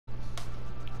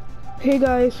Hey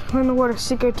guys, Underwater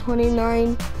Secret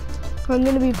 29. I'm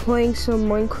gonna be playing some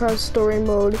Minecraft story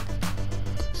mode.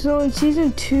 So in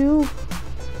season 2,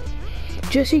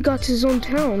 Jesse got his own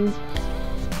town.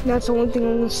 That's the one thing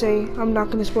I'm gonna say. I'm not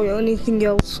gonna spoil anything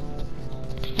else.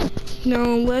 Now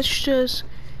let's just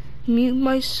mute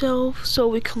myself so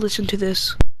we can listen to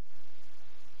this.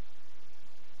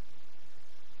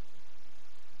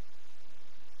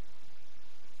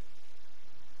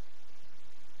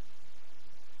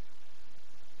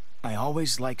 I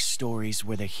always like stories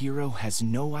where the hero has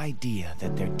no idea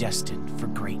that they're destined for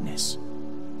greatness.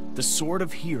 The sort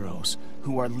of heroes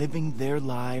who are living their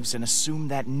lives and assume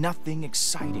that nothing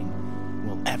exciting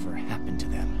will ever happen to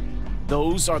them.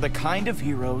 Those are the kind of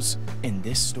heroes in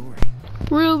this story.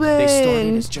 Ruben! They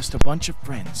started as just a bunch of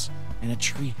friends in a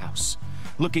treehouse,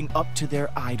 looking up to their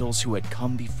idols who had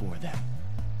come before them.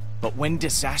 But when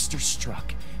disaster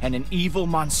struck and an evil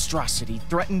monstrosity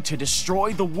threatened to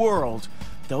destroy the world,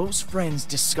 those friends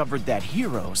discovered that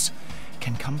heroes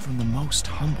can come from the most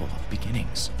humble of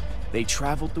beginnings. They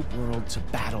traveled the world to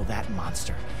battle that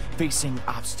monster, facing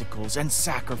obstacles and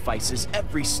sacrifices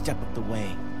every step of the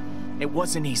way. It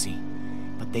wasn't easy,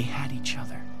 but they had each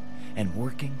other, and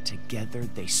working together,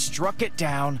 they struck it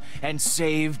down and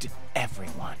saved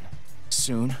everyone.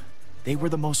 Soon, they were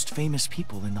the most famous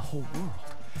people in the whole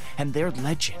world, and their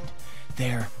legend,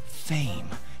 their fame,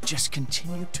 just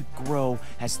continued to grow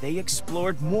as they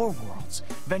explored more worlds,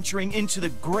 venturing into the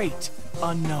great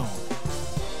unknown.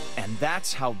 And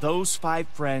that's how those 5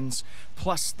 friends,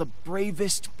 plus the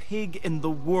bravest pig in the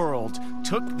world,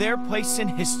 took their place in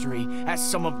history as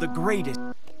some of the greatest.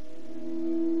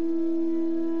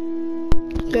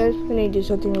 Guys, I need to do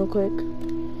something real quick.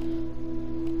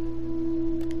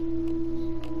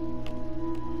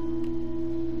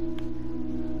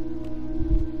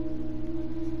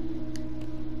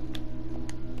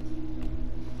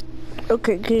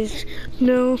 Okay, guys,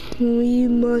 now we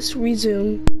must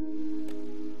resume.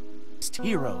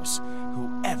 Heroes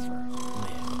who ever lived.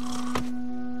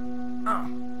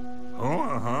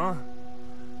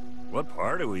 What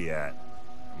part are we at?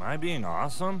 Am I being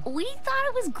awesome? We thought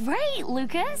it was great,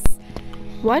 Lucas.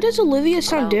 Why does Olivia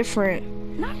sound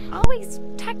different? Not always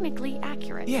technically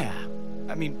accurate. Yeah,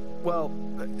 I mean, well,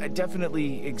 I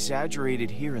definitely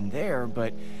exaggerated here and there,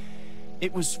 but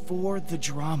it was for the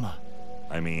drama.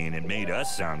 I mean, it made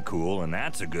us sound cool, and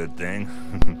that's a good thing.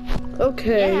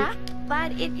 Okay. Yeah,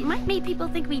 but it might make people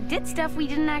think we did stuff we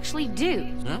didn't actually do.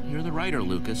 Well, you're the writer,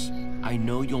 Lucas. I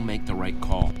know you'll make the right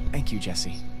call. Thank you,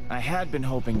 Jesse. I had been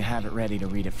hoping to have it ready to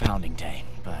read at Founding Day,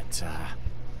 but,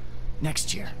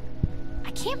 next year.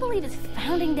 I can't believe it's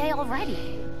Founding Day already.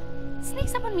 It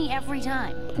sneaks up on me every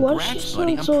time. Why does she Congrats,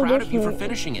 buddy. sound I'm so proud of you for different?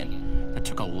 finishing it. That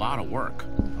took a lot of work.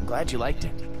 I'm glad you liked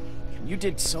it. You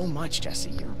did so much, Jesse.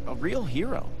 You're a real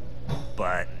hero.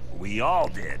 But we all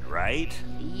did, right?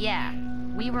 Yeah,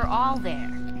 we were all there.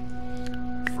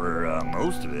 For,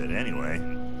 most of it, anyway.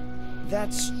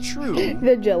 That's true.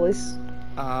 They're jealous.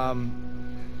 Oh,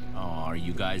 are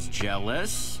you guys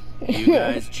jealous? You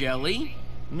guys jelly?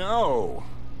 No.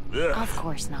 Ugh. Of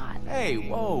course not. Hey,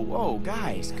 whoa,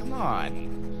 guys, come on.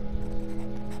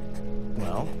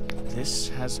 Well, this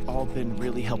has all been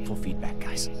really helpful feedback,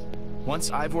 guys.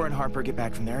 Once Ivor and Harper get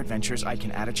back from their adventures, I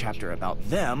can add a chapter about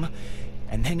them,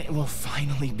 and then it will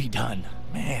finally be done.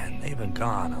 Man, they've been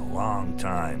gone a long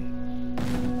time.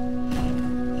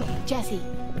 Jesse,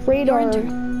 Radar. your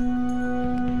turn.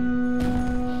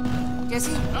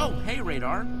 Jesse? Oh, hey,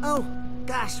 Radar. Oh,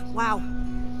 gosh, wow.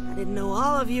 I didn't know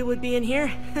all of you would be in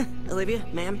here. Olivia,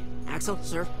 ma'am, Axel,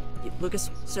 sir, Lucas,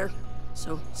 sir.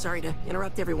 So sorry to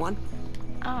interrupt everyone.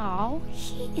 Oh,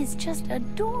 he is just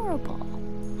adorable.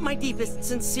 My deepest,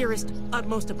 sincerest,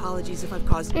 utmost apologies if I've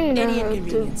caused And I any have to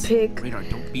inconvenience. pick. Radar,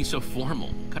 don't be so formal.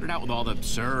 Cut it out with all the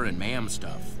sir and ma'am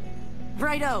stuff.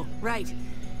 Righto, right.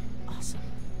 Awesome.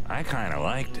 I kinda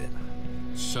liked it.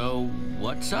 So,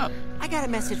 what's up? I got a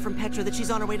message from Petra that she's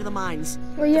on her way to the mines.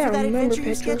 Oh yeah, For that remember adventure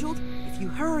you Petra? scheduled, if you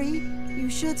hurry, you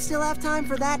should still have time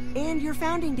for that and your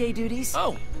Founding Day duties.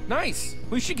 Oh, nice.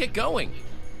 We should get going.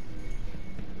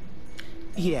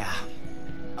 Yeah,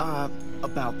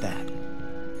 about that.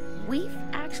 We've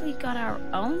actually got our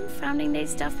own Founding Day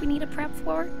stuff we need to prep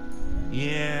for.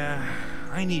 Yeah,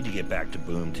 I need to get back to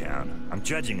Boomtown. I'm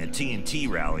judging a TNT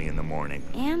rally in the morning.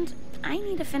 And I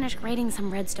need to finish grading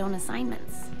some Redstone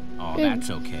assignments. Oh, that's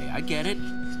okay. I get it.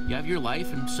 You have your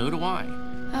life, and so do I.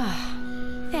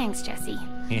 Thanks, Jesse.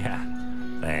 Yeah,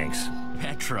 thanks.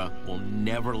 Petra will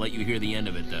never let you hear the end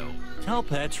of it, though. Tell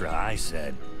Petra I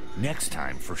said next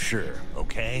time for sure,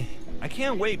 okay? I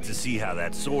can't wait to see how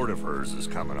that sword of hers is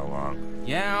coming along.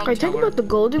 Yeah, I'll Are you tell talking her. about the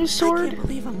golden I sword? can't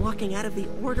believe I'm walking out of the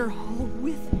Order Hall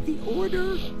with the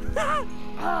Order.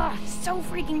 So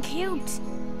freaking cute.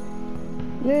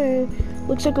 Yeah,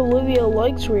 looks like Olivia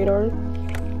likes Radar.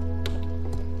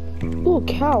 Ooh,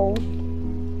 cow.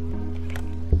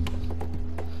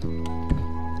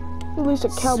 At least a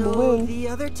cow So balloon. the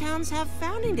other towns have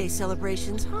Founding Day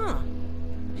celebrations, huh?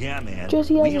 Yeah, man.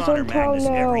 Jesse has we his honor own town Magnus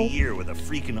every now. year with a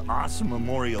freaking awesome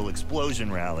memorial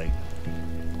explosion rally.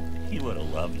 He would have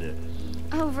loved it.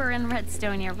 Over in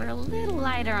Redstonia, we're a little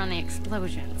lighter on the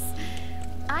explosions.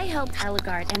 I helped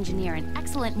Eligard engineer an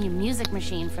excellent new music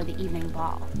machine for the evening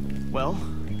ball. Well,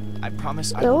 I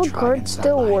promise I will try Eligard and stop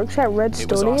still by. works at It was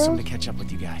Redstonia? awesome to catch up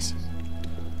with you guys.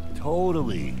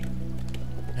 Totally.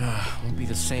 Won't be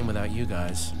the same without you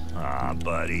guys. Ah,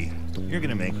 buddy. You're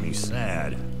gonna make me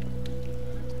sad.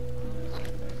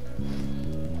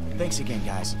 Thanks again,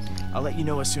 guys. I'll let you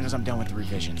know as soon as I'm done with the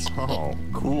revisions. Oh,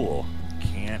 cool.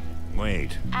 Can't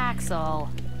wait. Axel.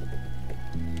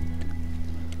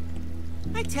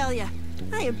 I tell ya,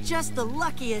 I am just the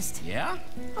luckiest. Yeah?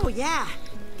 Oh yeah,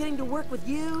 getting to work with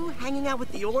you, hanging out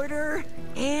with the Order,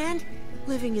 and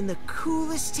living in the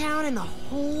coolest town in the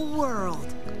whole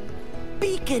world.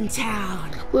 Beacon Town.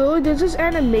 Well, there's this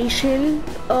animation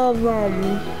of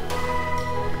Minecraft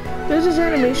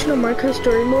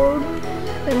Story Mode,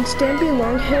 and Stampy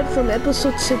Longhead from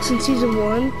episode 6 in season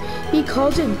 1, he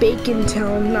calls it Bacon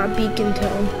Town, not Beacon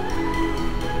Town.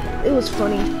 It was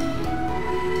funny.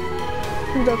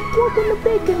 He's like, welcome to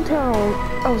Bacon Town.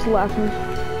 I was laughing.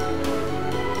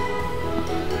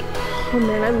 Oh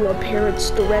man, I love parrots,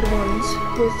 the red ones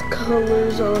with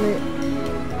colors on it.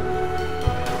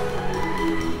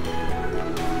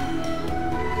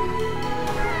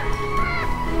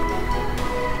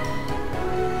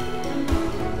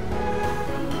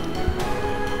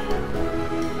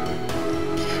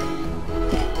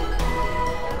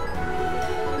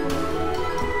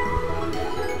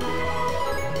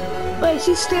 I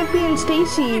see Stampy and I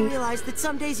Stacy. realize that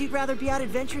some days you'd rather be out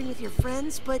adventuring with your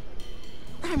friends, but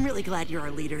I'm really glad you're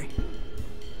our leader.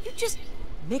 You just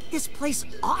make this place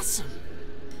awesome.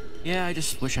 Yeah, I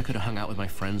just wish I could have hung out with my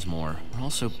friends more. We're all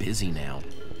so busy now.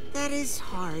 That is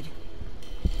hard.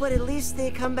 But at least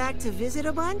they come back to visit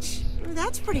a bunch?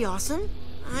 That's pretty awesome.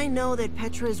 I know that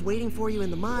Petra is waiting for you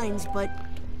in the mines, but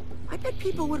I bet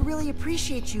people would really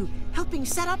appreciate you helping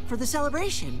set up for the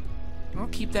celebration. I'll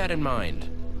keep that in mind.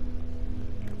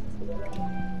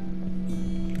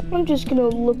 I'm just gonna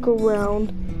look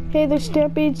around. Hey, there's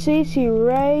Stampy and Stacy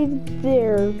right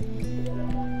there.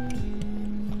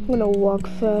 I'm gonna walk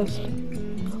fast.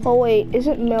 Oh wait,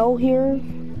 isn't Mel here?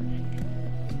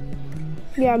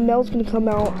 Yeah, Mel's gonna come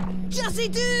out. Jesse,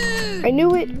 dude! I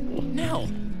knew it. Nell,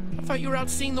 I thought you were out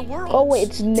seeing the world. Oh wait,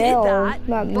 it's Nell, Did that.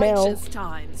 not Mel. Righteous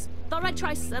times. Thought I'd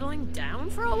try settling down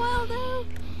for a while though.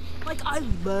 Like I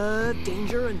love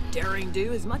danger and daring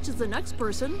do as much as the next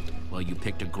person. Well, you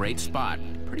picked a great spot.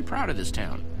 Pretty proud of this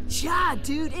town. Yeah,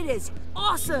 dude, it is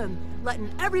awesome. Letting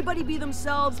everybody be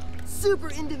themselves. Super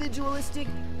individualistic.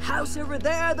 House over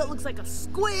there that looks like a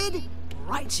squid.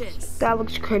 Righteous. That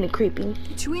looks kinda creepy.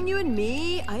 Between you and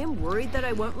me, I am worried that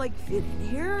I won't like fit in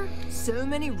here. So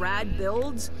many rad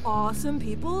builds, awesome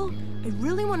people. I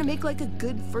really want to make like a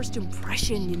good first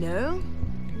impression, you know?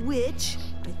 Which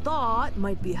I thought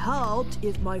might be helped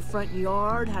if my front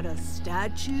yard had a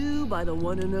statue by the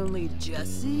one and only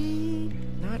Jesse.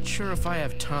 Not sure if I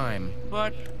have time,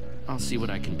 but I'll see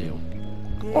what I can do.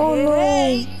 Oh no.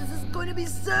 Hey, this is going to be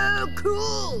so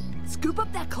cool. Scoop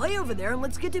up that clay over there and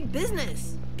let's get to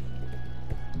business.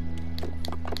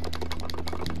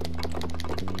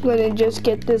 I'm gonna just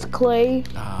get this clay.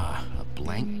 Ah, a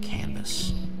blank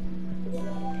canvas.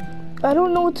 I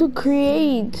don't know what to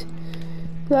create.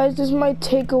 Guys, this might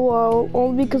take a while,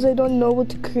 only because I don't know what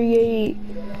to create.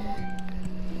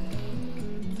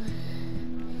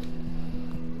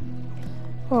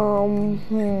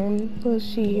 Let's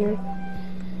see here.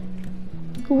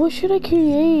 What should I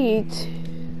create?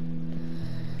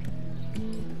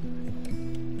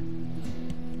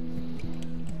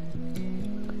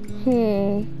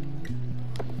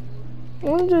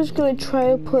 I'm just gonna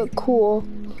try to put cool.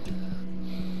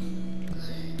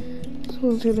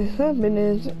 What's gonna happen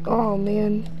is, oh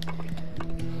man.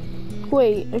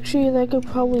 Wait, actually that could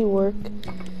probably work.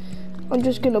 I'm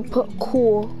just gonna put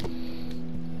cool.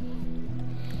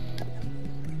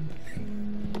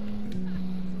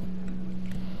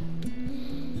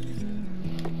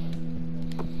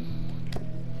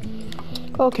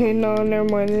 Okay, no, never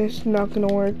mind, it's not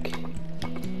gonna work.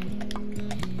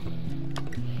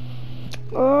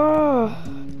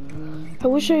 I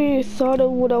wish I thought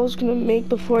of what I was gonna make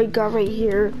before I got right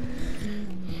here.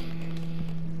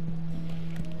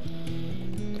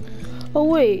 Oh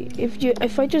wait,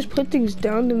 if I just put things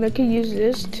down, then I could use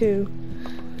this too.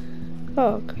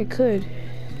 Oh, I could.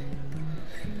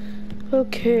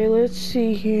 Okay, let's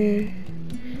see here.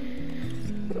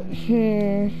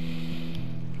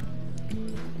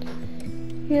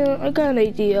 Yeah, I got an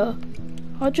idea.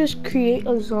 I'll just create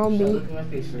a zombie. Look at my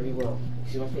face very well.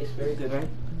 You see my face very good, right?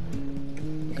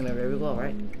 Looking at it very well,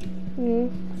 right?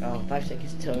 5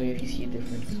 seconds. Tell me if you see a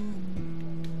difference.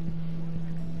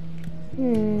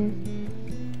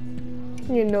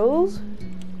 Your nose?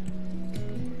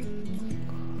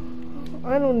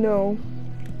 I don't know.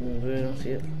 You really don't see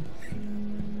it?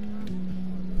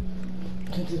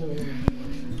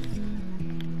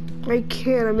 I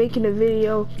can't. I'm making a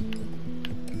video.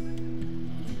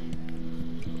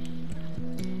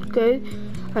 Okay,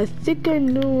 I think I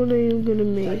know what I'm gonna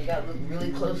Now make. you gotta look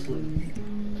really closely.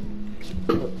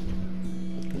 Look.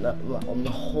 Not on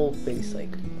the whole face,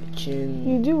 like chin.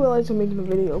 You do realize I'm making a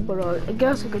video, but I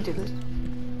guess I could do this.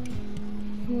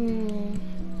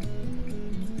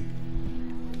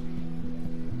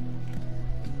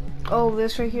 Oh,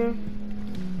 this right here.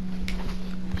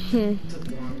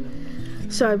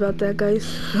 Sorry about that, guys.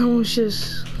 I was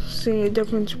just seeing a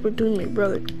difference between my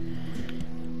brother.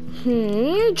 I'm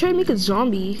gonna try to make a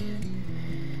zombie.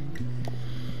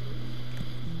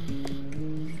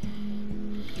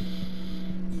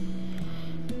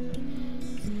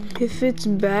 If it's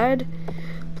bad,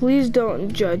 please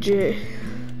don't judge it.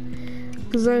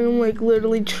 Cause I'm like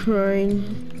literally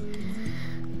trying.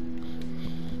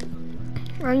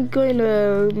 I'm going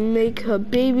to make a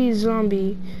baby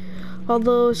zombie.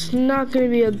 Although it's not gonna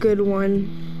be a good one.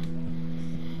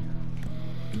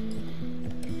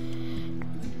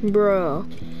 Bruh.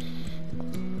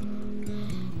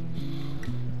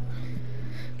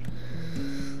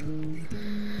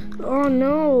 Oh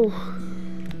no.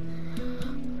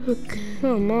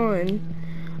 Come on.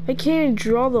 I can't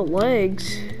draw the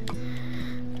legs.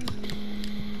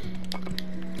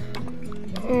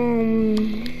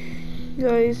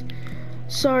 Guys,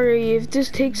 sorry if this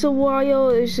takes a while.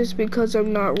 It's just because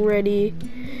I'm not ready.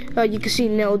 You can see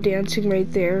Nell dancing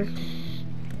right there.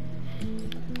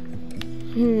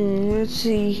 Let's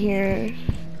see here.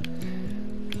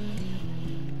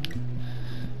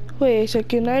 Wait a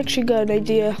second, I actually got an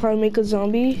idea how to make a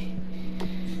zombie.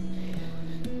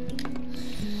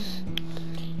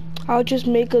 I'll just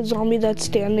make a zombie that's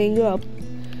standing up.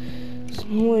 So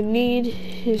what I need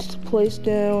is to place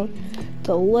down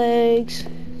the legs.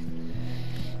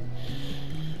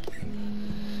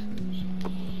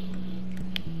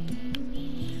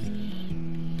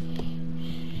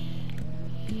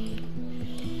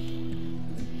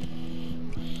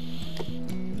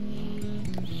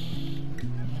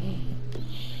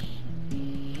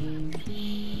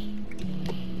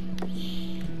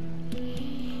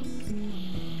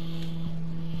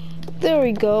 There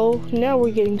we go. Now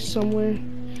we're getting somewhere.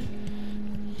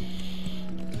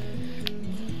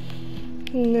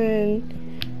 And then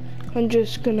I'm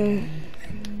just gonna...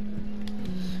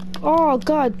 Oh,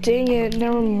 god dang it.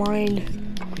 Never mind.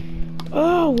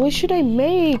 Oh, what should I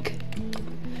make?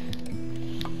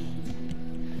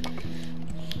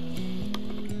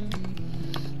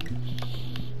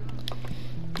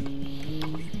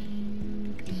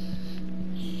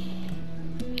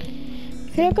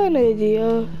 Hey, I got an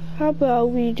idea. How about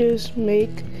we just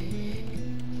make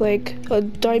like a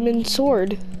diamond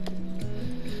sword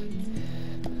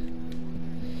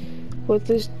with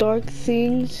this dark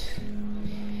things?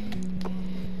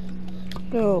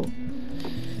 No.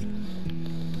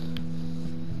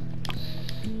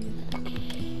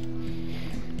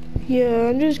 Yeah,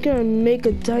 I'm just gonna make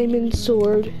a diamond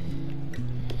sword.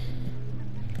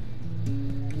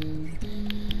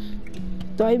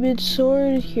 Diamond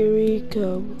sword, here we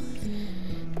go.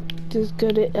 Just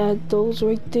gotta add those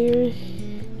right there.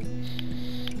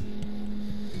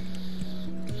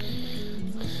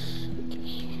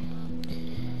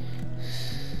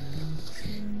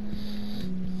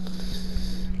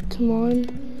 Come on.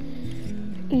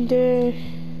 And then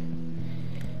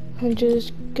I'm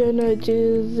just gonna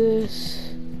do this.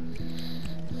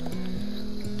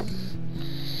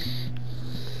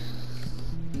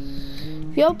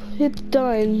 Yup, it's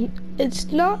done. It's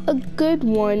not a good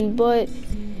one, but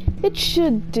it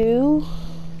should do.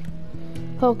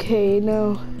 Okay,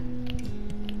 now.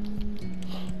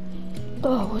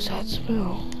 Oh, what's that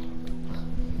smell?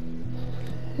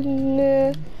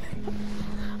 Nah.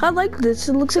 I like this.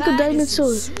 It looks like a diamond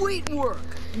sword. Sweet work.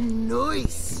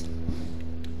 Nice.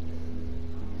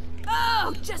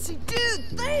 Oh, Jesse,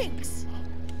 dude, thanks.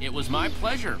 It was my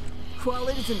pleasure. Well,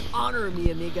 it is an honor,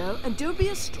 mi amigo. And don't be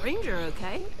a stranger,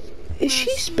 okay? Is she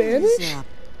She's Spanish? a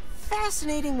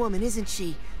fascinating woman, isn't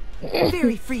she?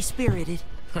 Very free-spirited.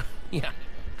 Yeah,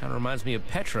 kind of reminds me of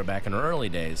Petra back in her early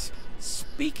days.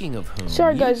 Speaking of whom,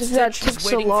 Sorry, guys, you if said that she's took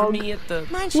so waiting for long. me at the...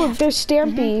 Mine Look, shaft. there's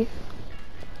Stampy.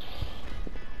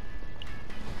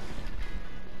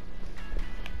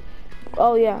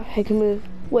 Oh yeah, I can move.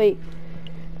 Wait.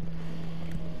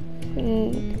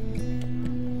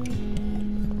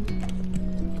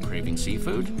 Craving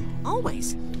seafood?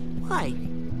 Always. Why?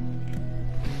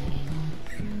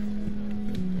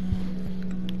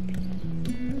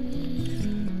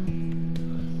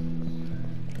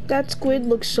 That squid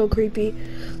looks so creepy.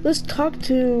 Let's talk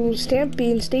to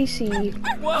Stampy and Stacy.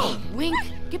 Whoa! Wink,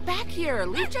 get back here.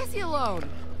 Leave Jesse alone.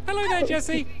 Hello there,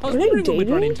 Jesse. I was Are they wondering when we'd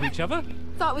run dating? into each other.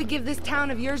 Thought we'd give this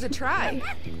town of yours a try.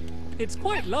 It's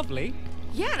quite lovely.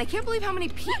 Yeah, and I can't believe how many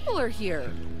people are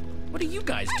here. What are you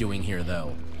guys doing here,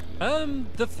 though?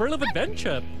 The thrill of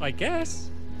adventure, I guess.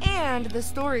 And the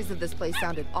stories of this place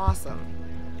sounded awesome.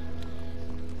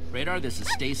 Radar, this is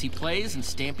Stacy Plays and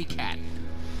Stampy Cat.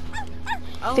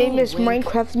 Oh, Famous Wink.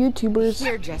 Minecraft YouTubers.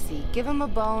 Here, Jesse, give him a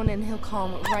bone and he'll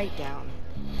calm right down.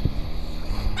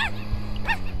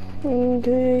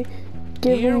 Okay.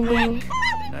 Give Here, him Wink.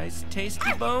 Nice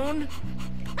tasty bone.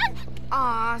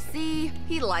 Aw, see?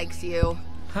 He likes you.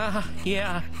 Haha,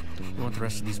 yeah. You want the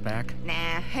rest of these back? Nah,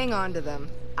 hang on to them.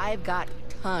 I've got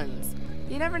tons.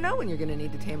 You never know when you're gonna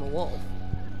need to tame a wolf.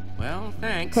 Well,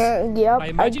 thanks. Yep, I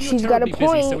imagine you're she's got a terribly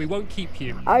busy, so point. we won't keep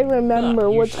you. I remember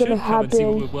But you what's should gonna come and see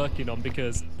what happen. we're working on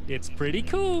because it's pretty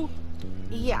cool.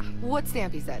 Yeah, what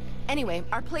Stampy said. Anyway,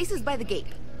 our place is by the gate.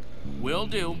 Will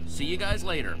do. See you guys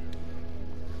later.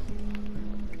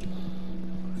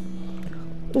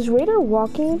 Is Raider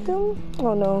walking with them?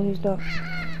 Oh no, he's not.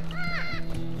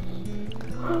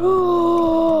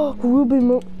 Oh,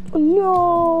 Ruben.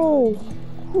 No!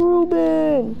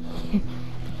 Ruben!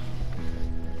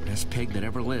 Best pig that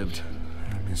ever lived.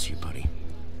 I miss you, buddy.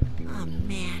 Oh,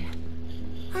 man.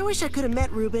 I wish I could have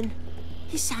met Ruben.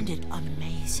 He sounded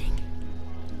amazing.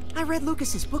 I read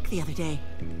Lucas's book the other day.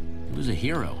 He was a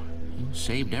hero. He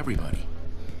saved everybody.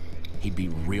 He'd be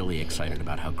really excited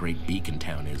about how great Beacon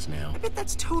Town is now. I bet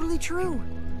that's totally true.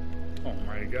 Oh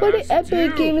my gosh. What it's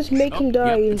epic you. games make him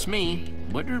die? Yep, it's me.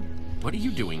 What are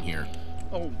you doing here?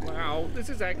 Oh wow, this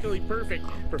is actually perfect.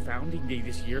 For Founding Day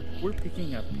this year, we're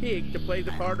picking a pig to play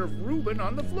the part of Ruben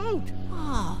on the float.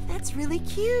 Oh, that's really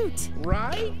cute.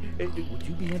 Right? Would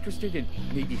you be interested in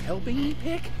maybe helping me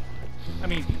pick? I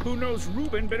mean, who knows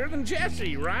Ruben better than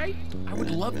Jesse, right? I would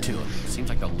love to. Seems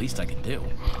like the least I could do.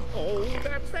 Oh,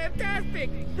 that's fantastic.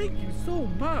 Thank you so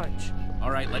much.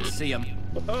 All right, let's see him.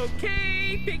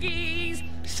 Okay, piggies.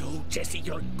 Show Jesse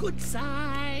your good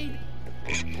side.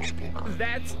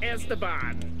 That's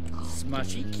Esteban,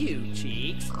 Smushy Cute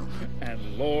Cheeks, and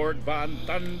Lord Von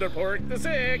Thunderpork the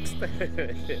Sixth.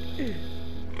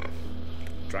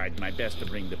 Tried my best to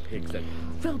bring the pigs that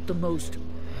felt the most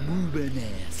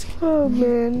Ruben-esque. Oh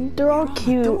man, they're all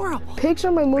cute. Adorable. Pigs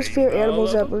are my most favorite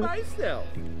animals All of ever. myself.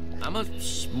 I'm a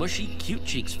Smushy Cute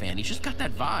Cheeks fan. He's just got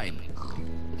that vibe.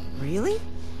 Really?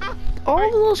 All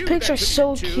of those Do pigs that are to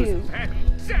so me, Choose. cute.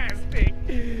 Fantastic.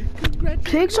 Congratulations.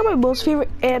 Pigs are my most favorite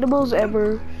animals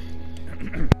ever.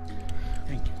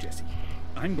 Thank you, Jesse.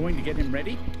 I'm going to get him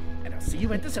ready, and I'll see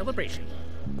you at the celebration.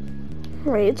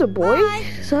 Right, it's a boy?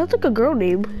 Sounds like a girl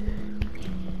name.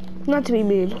 Not to be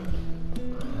mean.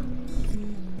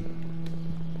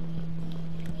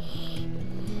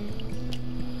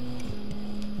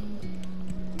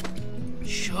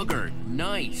 Sugar,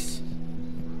 nice.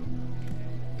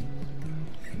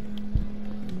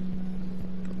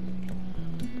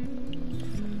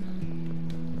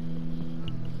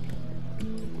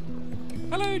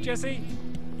 Hello, Jesse.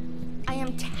 I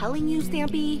am telling you,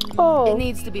 Stampy, Oh. it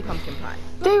needs to be pumpkin pie.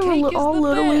 They were Cake is all the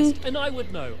literally. best, and I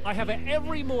would know. I have it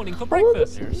every morning for Oh,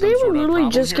 breakfast. they were sort of literally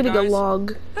problem just here, getting guys? along.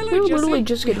 Hello, They were Jesse. literally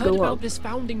just We getting heard along. about this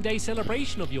Founding Day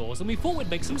celebration of yours, and we thought we'd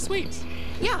make some sweets.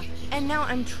 Yeah, and now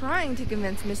I'm trying to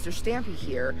convince Mr. Stampy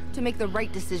here to make the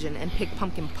right decision and pick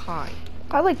pumpkin pie.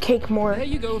 I like cake more. There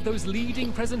you go with those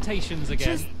leading presentations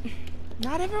again. Just,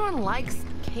 not everyone likes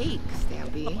cake,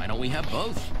 Stampy. Why don't we have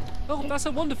both? Oh, that's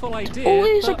a wonderful idea.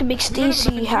 Always like but to make we don't have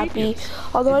Stacy enough happy, ingredients.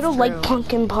 although I don't like true.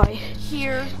 pumpkin pie.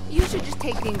 Here, you should just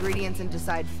take the ingredients and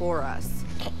decide for us.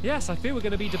 Yes, I fear we're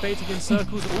going to be debating in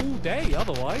circles all day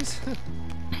otherwise.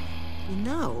 You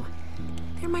know,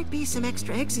 there might be some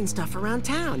extra eggs and stuff around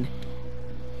town.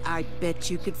 I bet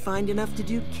you could find enough to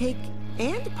do cake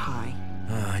and pie.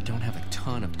 I don't have a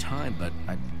ton of time, but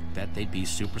I bet they'd be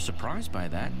super surprised by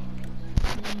that.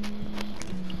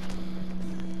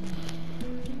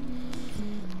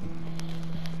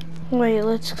 Wait,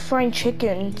 let's find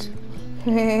chickens.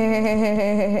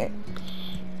 Hey,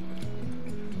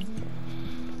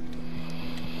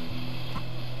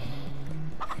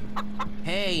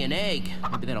 an egg.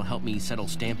 Maybe that'll help me settle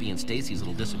Stampy and Stacy's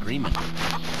little disagreement.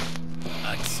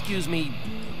 Excuse me,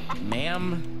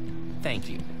 ma'am? Thank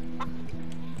you.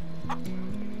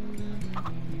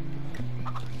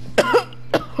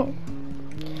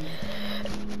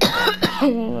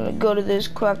 I'm gonna go to this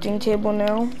crafting table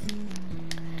now.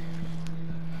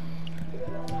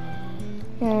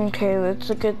 Okay, let's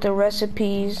look at the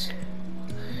recipes.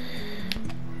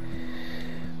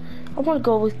 I want to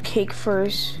go with cake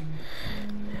first.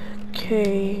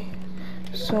 Okay,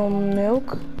 some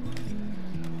milk.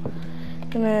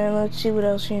 And then let's see what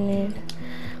else you need.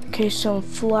 Okay, some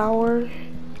flour.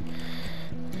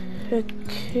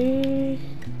 Okay.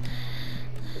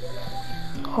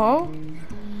 Huh?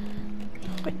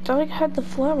 I thought I had the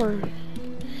flour.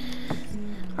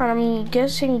 I'm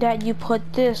guessing that you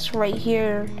put this right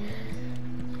here.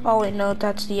 Oh wait, no,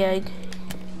 that's the egg.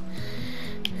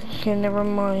 Okay, never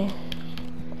mind.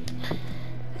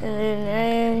 And then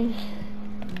egg.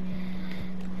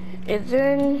 And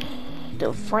then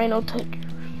the final touch.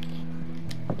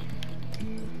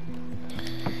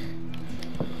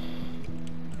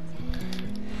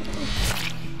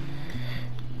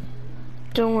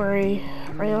 Don't worry,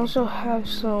 I also have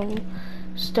some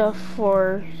stuff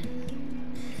for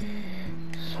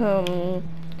some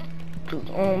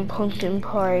pumpkin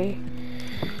pie.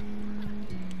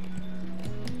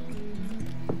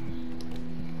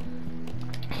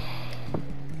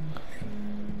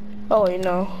 Oh wait,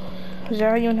 no. Is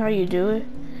that even how you do it?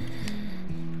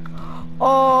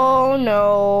 Oh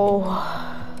no.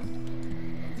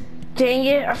 Dang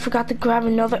it, I forgot to grab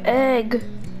another egg.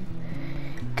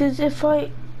 Cause if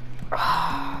I...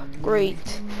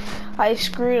 great. I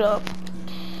screwed up.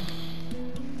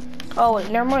 Oh wait,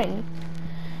 never mind.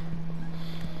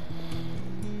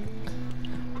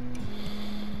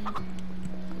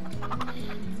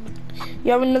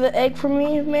 You have another egg for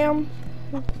me, ma'am?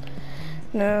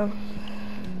 No.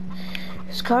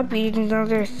 There's gotta be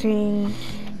another thing.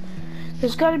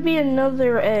 There's gotta be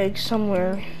another egg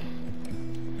somewhere.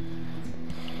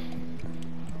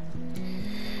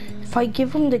 If I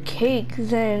give him the cake,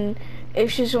 then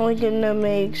it's just only gonna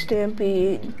make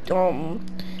Stampy,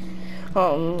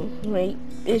 like,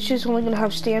 it's just only gonna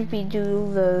have Stampy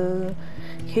do the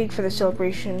cake for the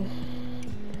celebration.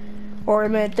 Or I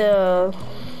meant the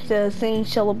thing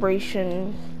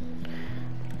celebration.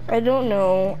 I don't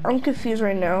know. I'm confused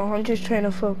right now. I'm just trying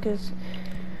to focus.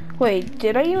 Wait,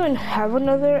 did I even have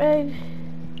another egg?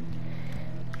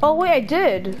 Oh wait, I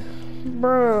did.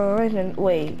 Bro, I didn't.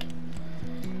 Wait.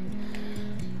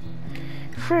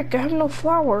 Frick, I have no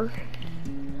flour.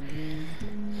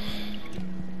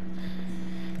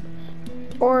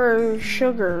 Or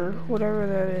sugar, whatever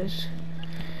that is.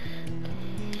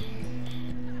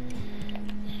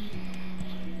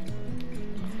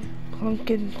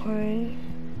 Pumpkin pie.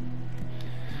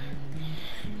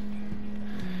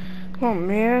 Oh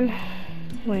man.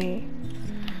 Wait.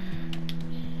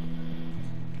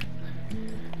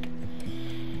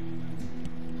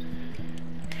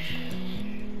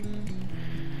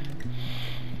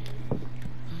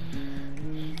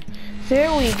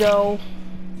 There we go.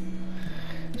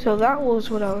 So that was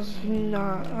what I was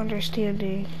not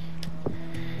understanding.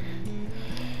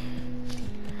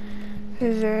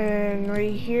 And then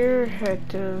right here, had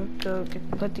to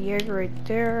put the egg right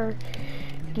there.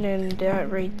 And then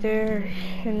that right there.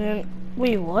 And then,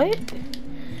 wait, what?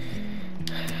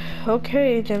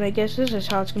 Okay, then I guess this is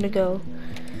how it's gonna go.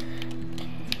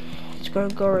 It's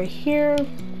gonna go right here.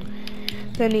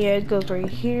 Then the egg goes right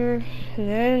here. And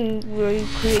then we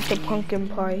create the pumpkin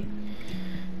pie.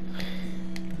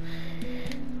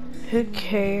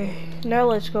 Okay, now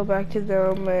let's go back to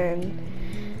them and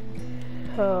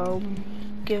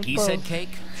give He both. said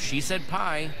cake, she said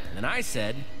pie, and I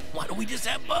said, why don't we just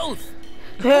have both?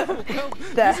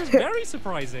 This is very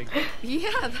surprising.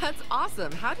 Yeah, that's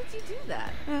awesome. How did you do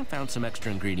that? I found some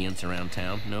extra ingredients around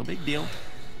town. No big deal.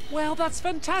 Well, that's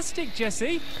fantastic,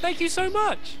 Jesse. Thank you so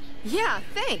much. Yeah,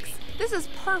 thanks. This is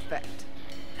perfect.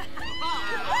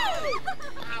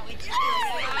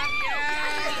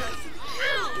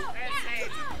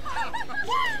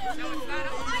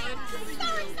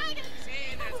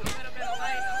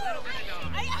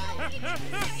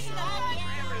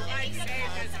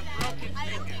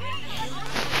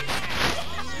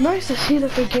 Nice to see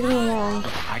that they're getting along.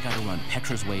 I gotta run.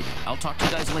 Petra's waiting. I'll talk to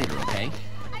you guys later, okay?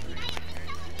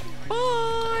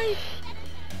 Bye.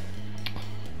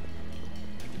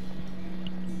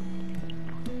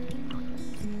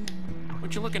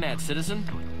 What you looking at, citizen?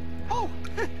 Oh,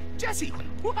 Jesse.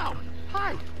 Wow.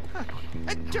 Hi.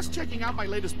 Just checking out my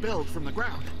latest build from the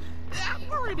ground.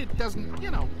 Worried it doesn't,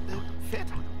 fit.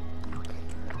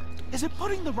 Is it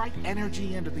putting the right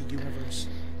energy into the universe?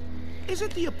 Is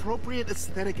it the appropriate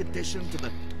aesthetic addition to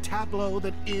the tableau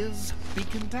that is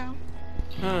Beacon Town?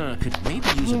 Could maybe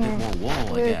use a bit more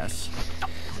wool, I guess.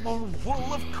 More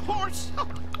wool, of course.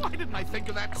 Why didn't I think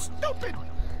of that? Stupid.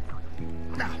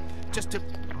 Now, just to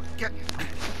get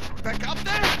back up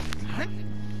there.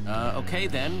 Okay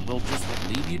then, we'll just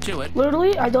leave you to it.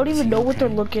 Literally, I don't even know what they're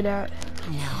looking at.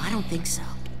 No, I don't think so.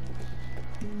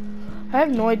 I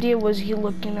have no idea what he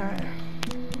looking at.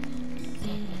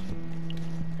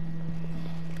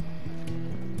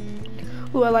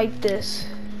 Ooh, I like this.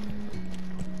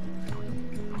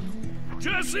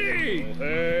 Jesse!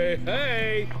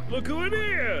 Hey, look who it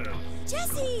is!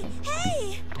 Jesse,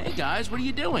 hey! Hey guys, what are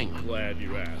you doing? Glad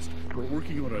you asked. We're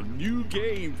working on a new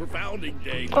game for Founding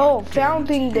Day. Oh,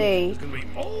 Founding Day. It's gonna be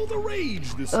all the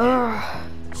rage this year.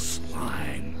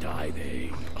 Slime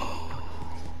diving.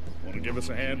 Want to give us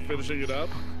a hand finishing it up?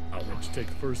 I'll let you take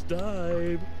the first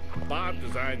dive. Bob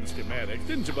designed the schematics,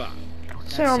 didn't you, Bob?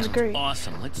 Sounds great.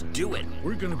 Awesome, let's do it.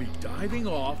 We're gonna be diving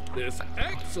off this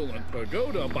excellent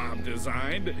pagoda Bob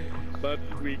designed, but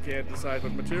we can't decide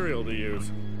what material to use.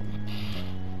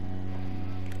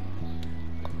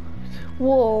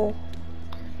 Wool.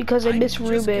 Because I miss just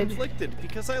Ruben. conflicted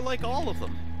because I like all of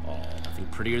them. Oh, nothing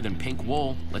prettier than pink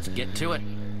wool. Let's get to it.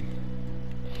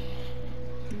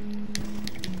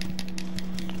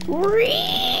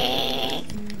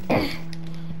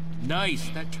 Nice,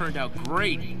 that turned out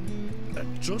great.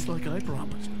 And just like I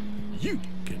promised, you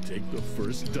can take the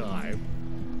first dive.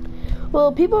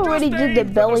 Well, people already did the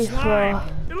belly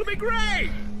flop. It'll be great.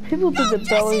 People did the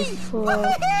belly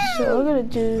flop, so I'm gonna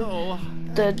do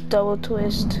the double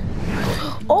twist.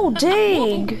 Oh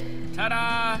dang!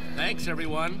 Ta-da! Thanks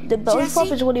everyone. The belly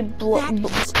flop is when he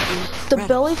the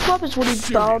belly flop is when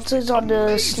he bounces on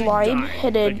the slime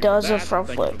and then does a front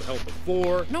flip.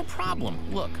 No problem.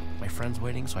 Look, my friend's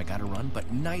waiting, so I gotta run. But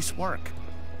nice work.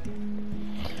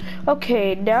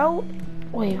 Okay, now,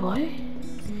 wait, what?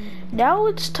 Now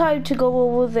it's time to go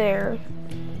over there.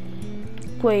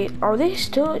 Wait, are they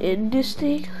still in this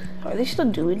thing? Are they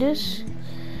still doing this?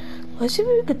 Let's see if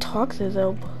we can talk to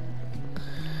them.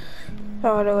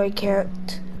 Oh no, I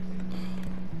can't.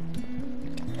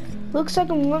 Looks like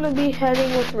I'm gonna be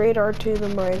heading with Radar to the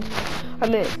mines. I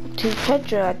mean, to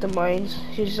Petra at the mines.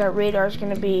 She said that Radar's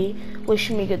gonna be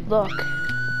wishing me good luck.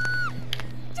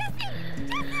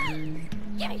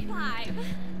 Give me 5.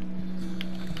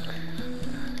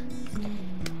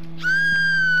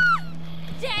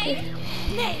 Dave!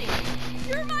 Nate!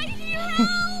 You're my hero!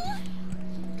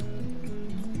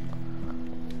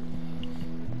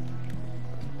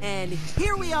 And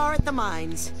here we are at the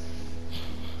mines.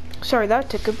 Sorry, that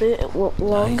took a bit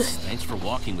long. Nice. Thanks for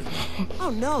walking with me.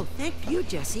 Oh no, thank you,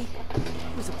 Jesse.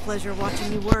 It was a pleasure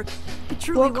watching you work. It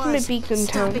truly Welcome was. to Beacon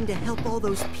Stopping Town. to help all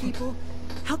those people,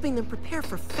 helping them prepare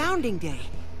for Founding Day.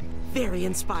 Very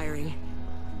inspiring.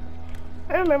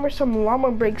 I remember some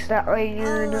llama breaks that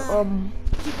iron,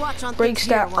 Keep watch on breaks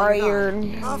things here that while you're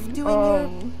iron, off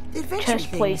doing your adventure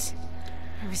chest plate. things.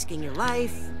 Risking your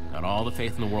life. Got all the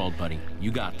faith in the world, buddy.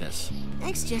 You got this.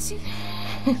 Thanks, Jesse.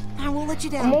 I won't let you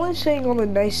down. I'm only saying all the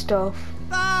nice stuff.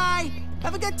 Bye!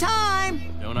 Have a good time!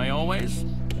 Don't I always?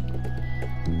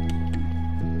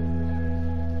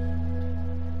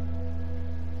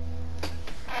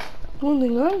 One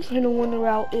thing I'm trying to wonder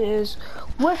out is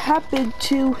what happened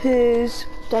to his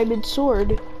diamond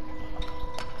sword.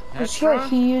 I'm sure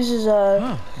he uses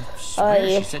a.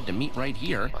 She said to meet right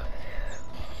here.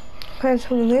 And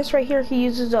so this right here, he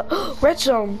uses a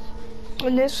redstone.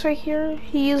 And this right here,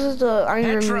 he uses the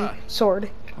iron Petra!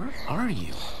 sword. Where are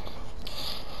you?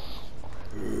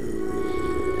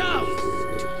 Oh,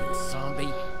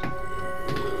 zombie.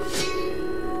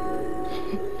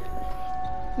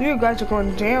 You guys are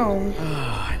going down.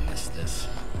 Oh, I miss this.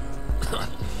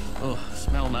 Oh,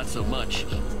 smell not so much.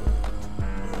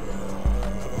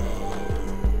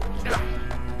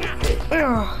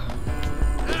 Ugh.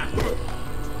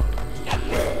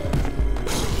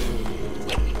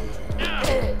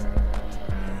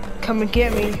 Come and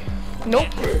get me. Nope.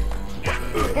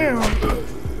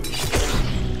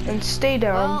 And stay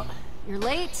down. Well, you're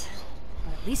late,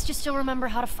 but at least you still remember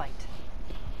how to fight.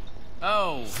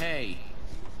 Oh, hey.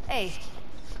 Hey,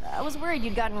 I was worried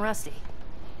you'd gotten rusty.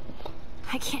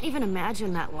 I can't even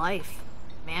imagine that life.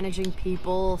 Managing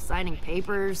people, signing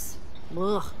papers.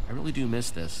 Ugh. I really do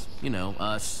miss this. You know,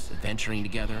 us adventuring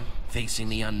together, facing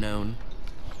the unknown.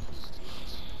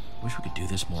 Wish we could do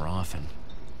this more often.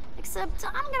 Except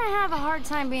I'm gonna have a hard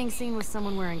time being seen with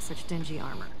someone wearing such dingy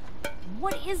armor.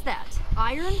 What is that?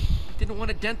 Iron? I didn't want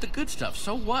to dent the good stuff,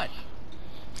 so what?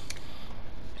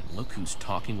 And look who's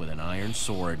talking with an iron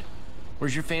sword.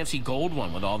 Where's your fancy gold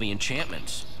one with all the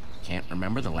enchantments? Can't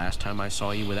remember the last time I saw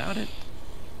you without it.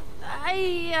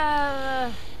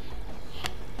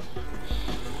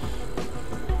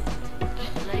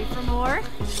 Ready for more?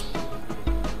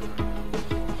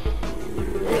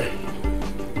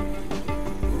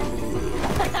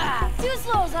 Too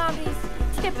slow, zombies.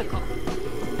 Typical.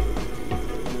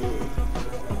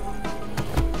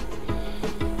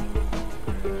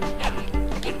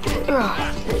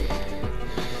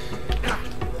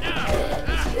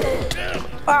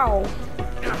 Ow.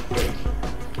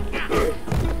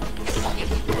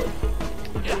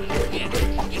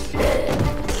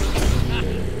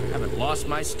 Haven't lost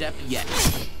my step yet.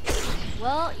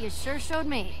 Well, you sure showed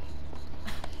me.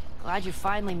 Glad you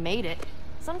finally made it.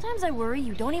 Sometimes I worry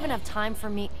you don't even have time for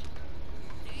me...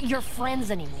 your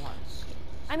friends anymore.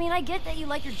 I mean, I get that you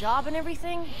like your job and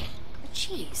everything, but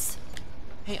jeez.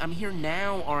 Hey, I'm here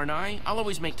now, aren't I? I'll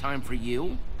always make time for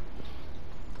you.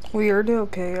 Weird,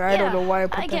 okay. I don't know why I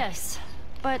put that. I guess.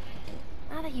 But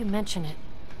now that you mention it,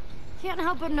 can't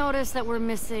help but notice that we're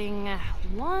missing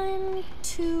 1,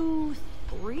 2,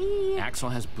 3. Axel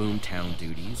has Boomtown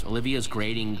duties. Olivia's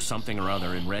grading something or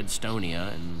other in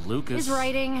Redstonia, and Lucas... is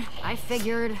writing. I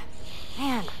figured.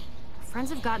 Man, our friends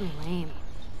have gotten lame.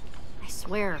 I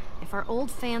swear, if our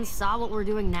old fans saw what we're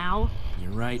doing now...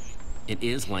 You're right. It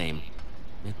is lame.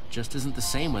 It just isn't the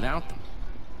same without them.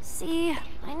 See,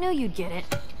 I knew you'd get it.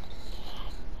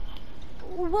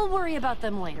 We'll worry about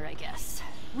them later, I guess.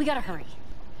 We gotta hurry.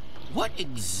 What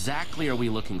exactly are we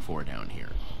looking for down here?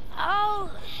 I'll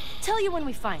tell you when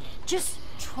we find it. Just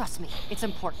trust me, it's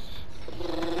important.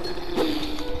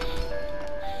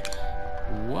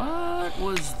 What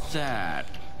was that?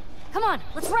 Come on,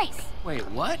 let's race! Wait,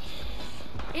 what?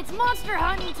 It's monster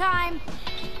hunting time!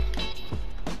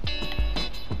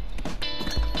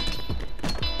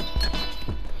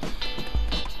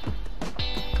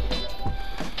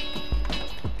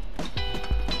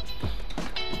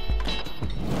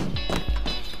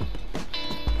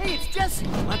 Jesse,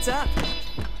 what's up?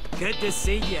 Good to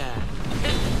see ya.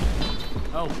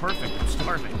 Oh, perfect. I'm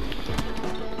starving.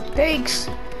 Thanks.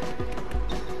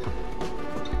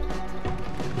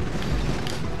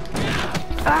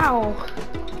 Ow.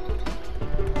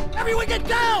 Everyone get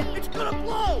down! It's gonna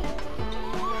blow!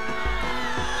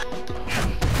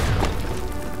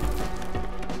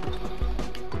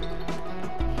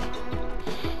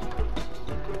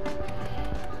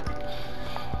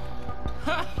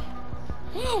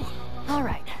 Woo! All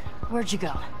right, where'd you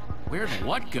go? Where'd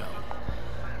what go?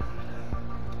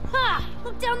 Ha!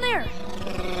 Look down there!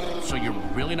 So you're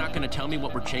really not gonna tell me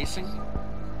what we're chasing?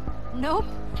 Nope.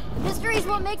 Mystery's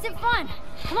what makes it fun.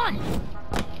 Come on.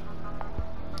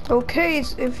 Okay,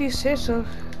 if you say so.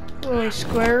 Wait,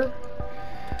 square.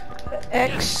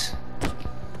 X.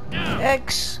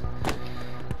 X.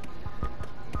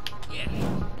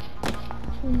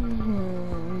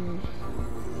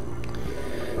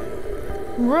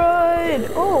 Run!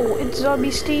 Oh, it's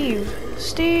Zombie Steve.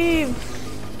 Steve!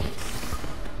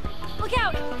 Look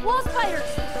out! Wall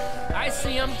spiders! I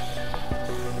see him.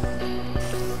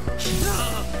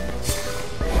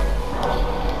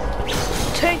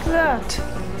 Take that!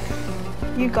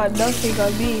 You got nothing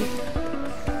on me.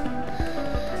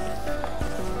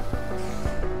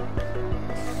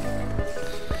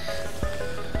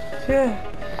 Yeah.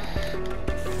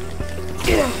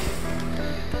 Yeah.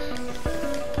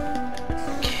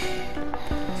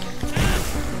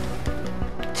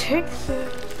 Take the...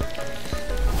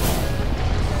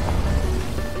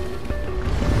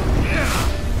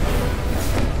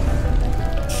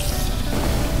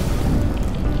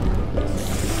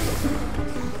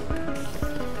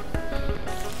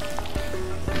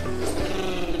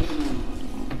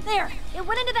 There! It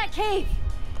went into that cave!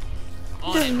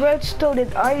 There's redstone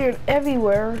and iron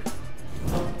everywhere.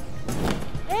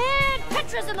 And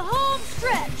Petra's in the home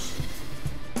stretch!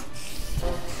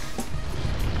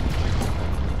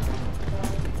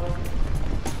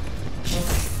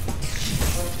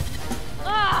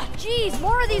 Ah, jeez,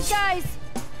 more of these guys!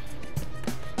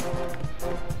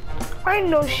 I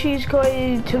know she's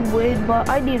going to win, but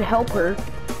I need to help her.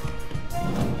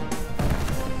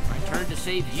 My turn to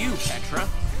save you, Petra.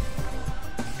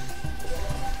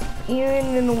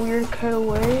 Even in a weird kind of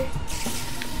way.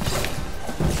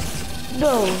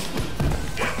 No.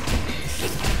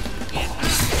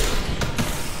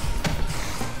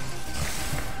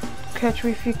 Catch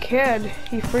me if you can,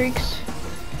 you freaks.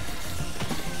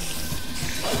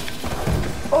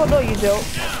 Oh no, you don't.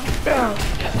 It's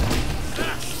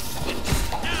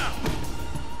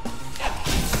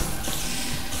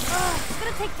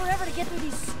gonna take forever to get through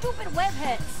these stupid web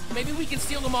heads. Maybe we can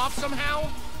seal them off somehow?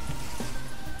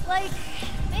 Like,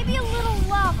 maybe a little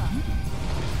lava.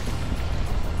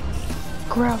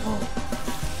 Gravel.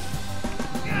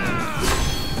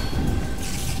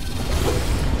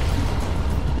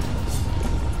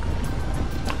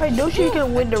 I know she was gonna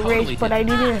win the race, but I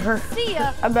needed her. See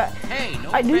ya.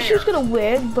 I knew she was gonna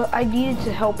win, but I needed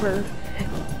to help her.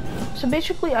 So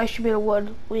basically, I should be the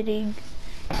one winning.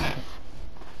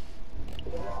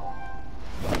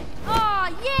 Aw,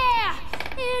 yeah!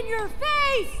 In your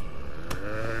face!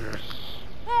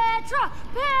 Petra!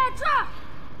 Petra!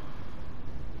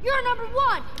 You're number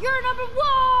one! You're number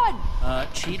one!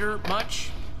 Cheater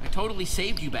much? I totally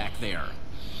saved you back there.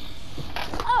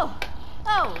 Oh,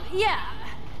 yeah.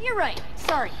 You're right.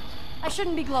 Sorry. I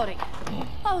shouldn't be gloating.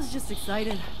 I was just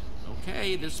excited.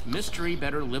 Okay, this mystery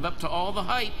better live up to all the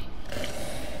hype.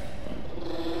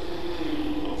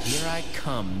 Here I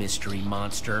come, mystery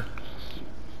monster.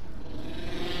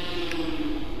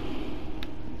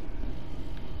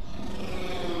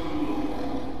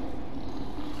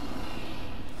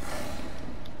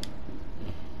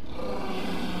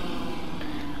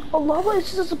 A llama is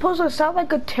supposed to sound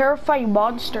like a terrifying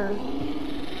monster.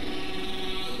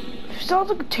 It sounds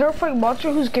like a terrifying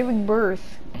monster who's giving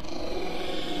birth.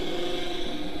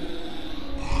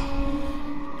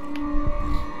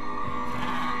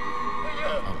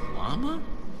 A llama?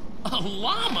 A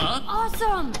llama?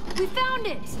 Awesome! We found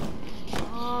it!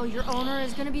 Oh, your owner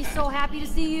is gonna be so happy to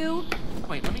see you.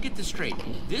 Wait, let me get this straight.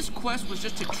 This quest was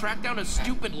just to track down a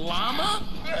stupid llama?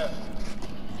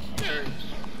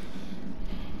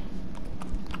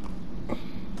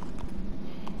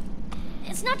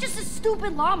 It's not just a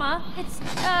stupid llama.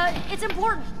 It's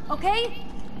important, okay?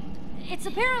 It's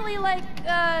apparently like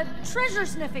a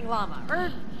treasure-sniffing llama,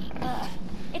 or,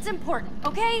 it's important,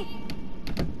 okay?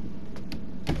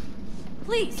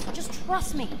 Please, just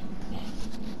trust me.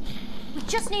 We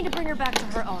just need to bring her back to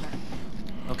her owner.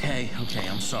 Okay,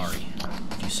 I'm sorry.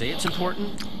 If you say it's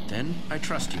important, then I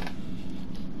trust you.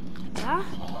 Yeah?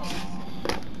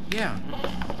 Yeah.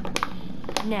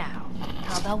 Now,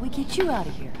 how about we get you out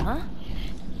of here, huh?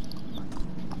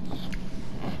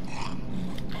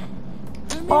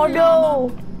 Oh no!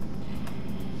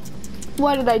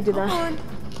 Why did I do that?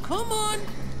 Come on!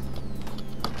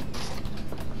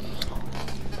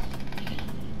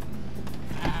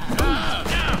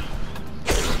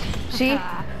 See?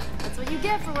 That's what you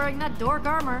get for wearing that dork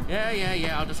armor.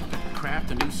 Yeah, I'll just have to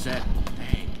craft a new set.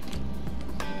 Dang.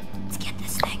 Let's get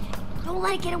this thing. Don't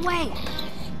let it get away.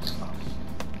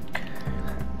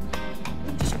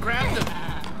 Just grab the...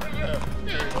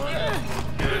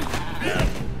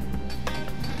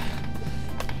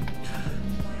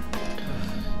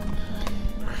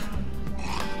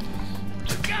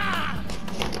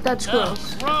 That's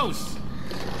gross. Gross!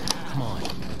 Come on,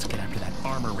 let's get after that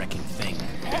armor-wrecking thing.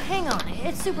 Hang on,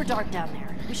 it's super dark down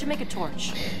there. We should make a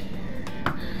torch.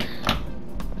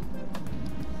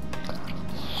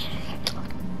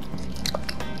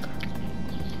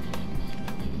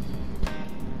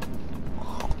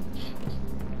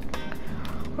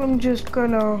 I'm just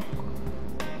gonna...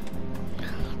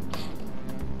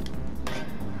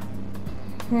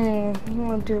 I'm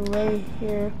gonna do right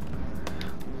here.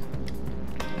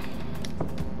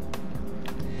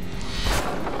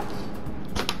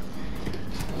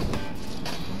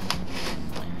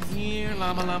 Here,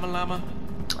 llama.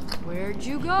 Where'd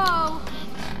you go?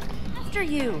 After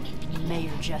you,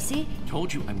 Mayor Jesse.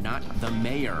 Told you I'm not the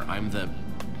mayor, I'm the...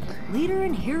 Leader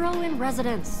and hero in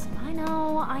residence. I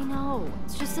know.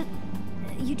 It's just that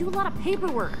you do a lot of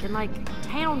paperwork and, like,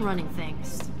 town running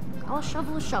things. Call a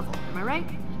shovel, am I right?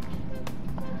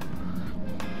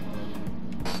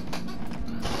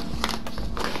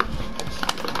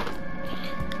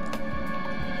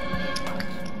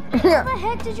 How the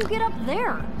heck did you get up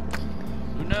there?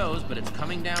 Who knows, but it's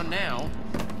coming down now.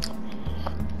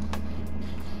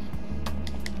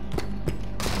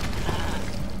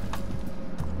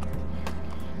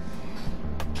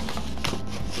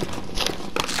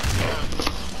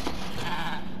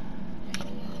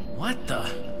 What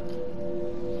the?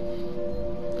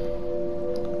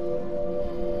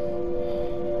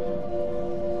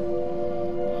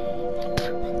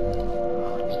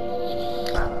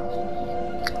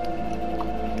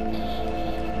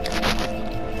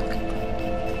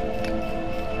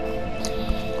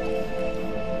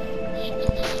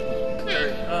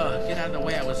 Get out of the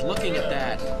way, I was looking at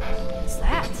that. What's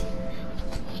that?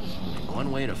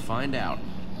 Only one way to find out.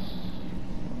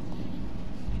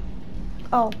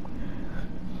 Oh.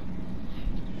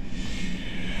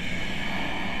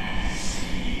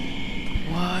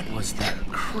 What was that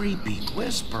creepy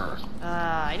whisper?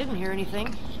 I didn't hear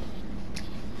anything.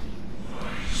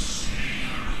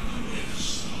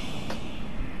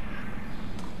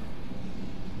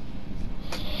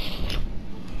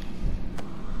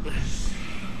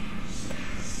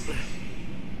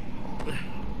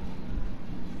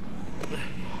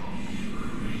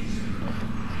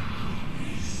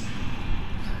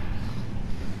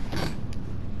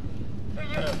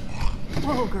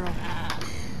 Whoa, girl.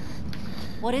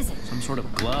 What is it? Some sort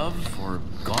of glove or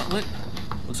gauntlet?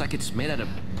 Looks like it's made out of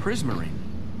prismarine.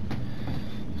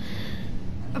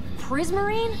 A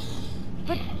prismarine?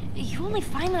 But you only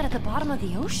find that at the bottom of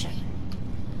the ocean.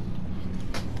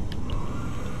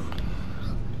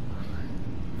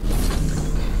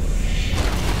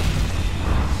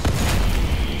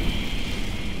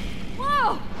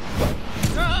 Whoa!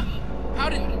 How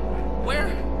did... Where?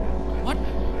 What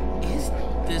is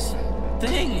this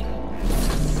thing?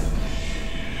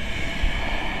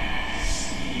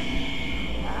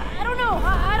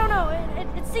 I don't know.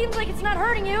 It seems like it's not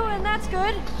hurting you, and that's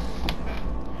good.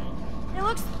 It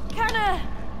looks kinda...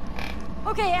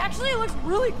 Okay, actually it looks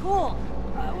really cool.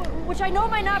 Which I know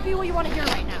might not be what you want to hear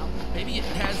right now. Maybe it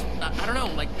has, I don't know,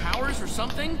 like powers or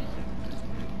something?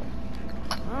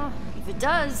 Well, if it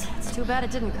does, it's too bad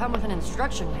it didn't come with an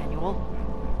instruction manual.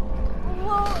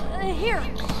 Well, here,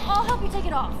 I'll help you take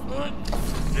it off.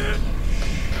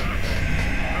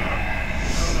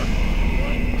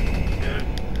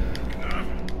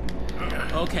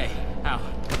 Okay. Ow.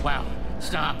 Wow.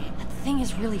 Stop. That thing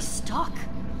is really stuck.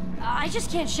 I just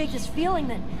can't shake this feeling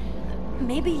that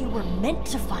maybe you were meant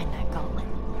to find that gauntlet.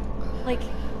 Like,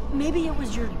 maybe it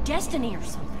was your destiny or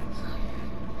something.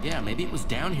 Yeah, maybe it was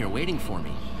down here waiting for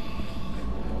me.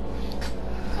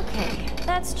 Okay,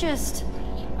 that's just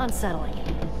unsettling.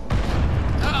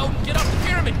 Uh-oh! Get off the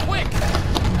pyramid, quick!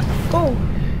 Oh!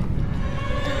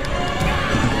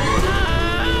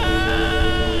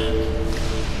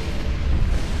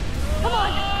 Come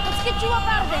on, let's get you up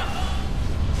out of there.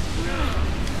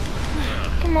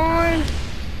 Come on.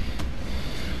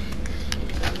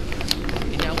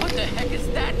 Hey, now what the heck is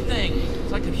that thing?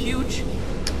 It's like a huge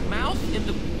mouth in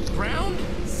the ground?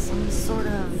 Some sort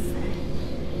of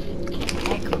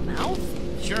egg mouth?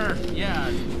 Sure,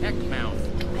 yeah, egg mouth.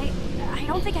 I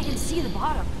don't think I can see the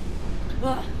bottom.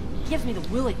 Ugh, gives me the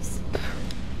willies.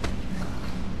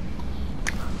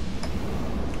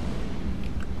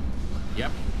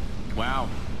 Yep. Wow,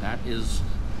 that is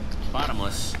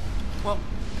bottomless. Well,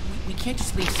 we can't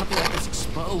just leave something like this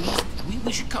exposed.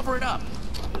 We should cover it up.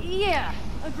 Yeah,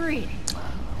 agreed.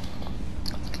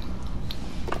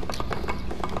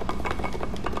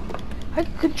 I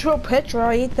can control Petra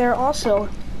right there also.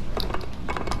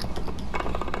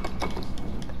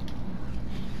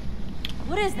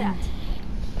 What is that?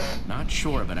 Not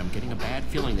sure, but I'm getting a bad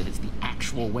feeling that it's the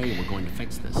actual way we're going to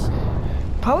fix this.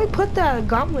 Probably put that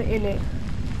gauntlet in it.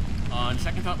 On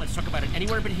second thought, let's talk about it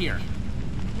anywhere but here.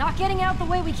 Not getting out the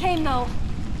way we came, though.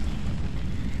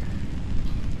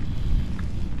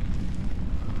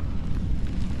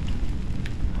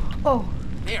 Oh.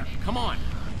 There, come on.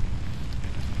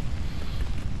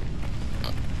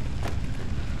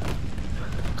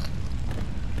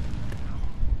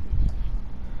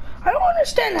 I don't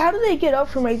understand, how do they get up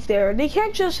from right there? They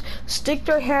can't just stick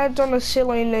their hands on the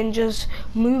ceiling and just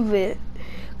move it.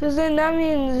 Because then that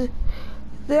means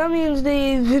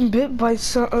they've been bit by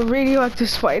a radioactive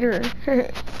spider.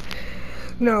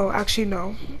 No, actually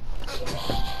no.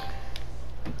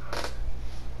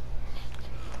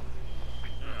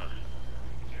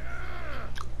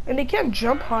 And they can't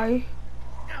jump high.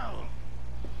 Oh,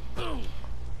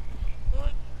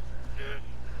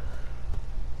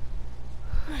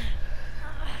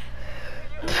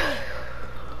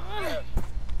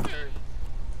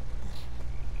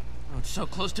 it's so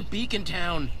close to Beacon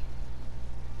Town.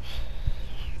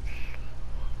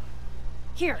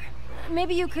 Here,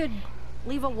 maybe you could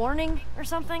leave a warning or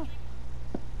something?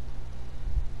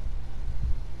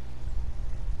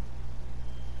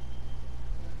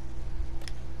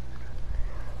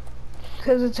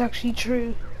 Because it's actually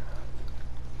true.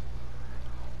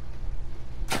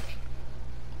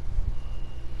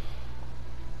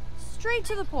 Straight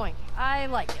to the point. I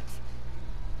like it.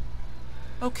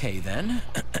 Okay, then.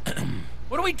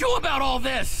 What do we do about all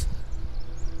this?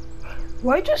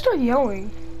 Why'd you start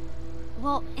yelling?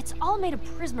 Well, it's all made of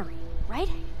prismarine, right?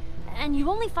 And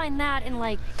you only find that in,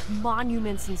 like,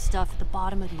 monuments and stuff at the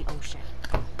bottom of the ocean.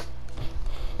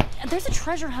 There's a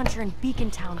treasure hunter in Beacon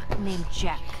Town named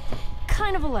Jack.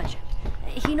 Kind of a legend.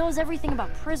 He knows everything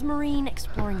about prismarine,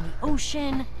 exploring the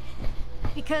ocean.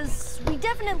 Because we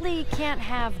definitely can't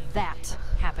have that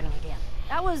happening again.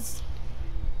 That was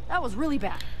That was really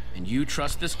bad. And you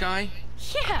trust this guy?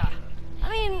 Yeah.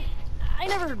 I mean, I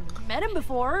never met him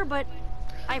before, but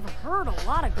I've heard a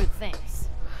lot of good things.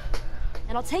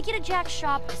 And I'll take you to Jack's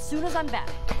shop as soon as I'm back.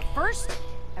 But first,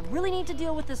 I really need to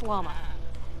deal with this llama.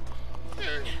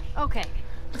 Okay.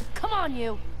 Come on,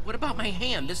 you. What about my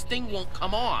hand? This thing won't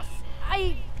come off.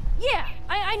 Yeah,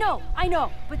 I know.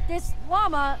 But this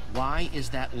llama... Why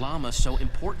is that llama so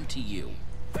important to you?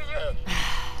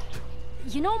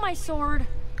 You know my sword?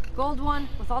 Gold one,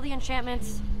 with all the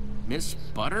enchantments? Miss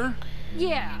Butter?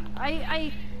 Yeah,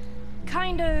 I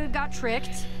kinda got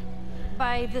tricked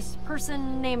by this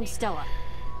person named Stella.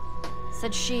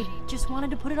 Said she just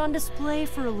wanted to put it on display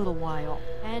for a little while.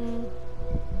 And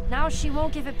now she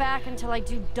won't give it back until I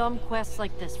do dumb quests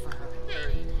like this for her.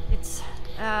 It's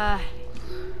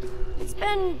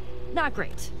been not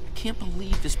great. I can't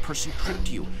believe this person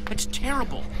tricked you. It's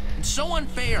terrible and so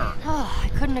unfair. Oh, I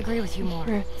couldn't agree with you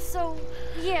more. So,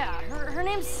 yeah, her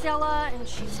name's Stella, and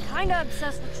she's kinda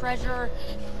obsessed with treasure.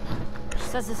 She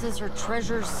says this is her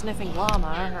treasure-sniffing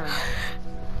llama.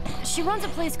 She runs a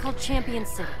place called Champion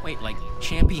City. Wait, like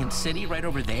Champion City right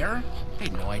over there? I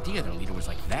had no idea their leader was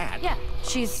like that. Yeah,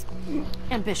 she's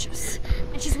ambitious.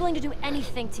 And she's willing to do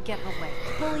anything to get her way.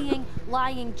 Bullying,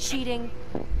 lying, cheating.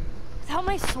 Without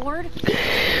my sword,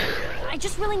 I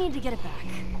just really need to get it back.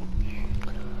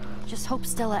 Just hope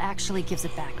Stella actually gives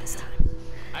it back this time.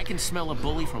 I can smell a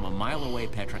bully from a mile away,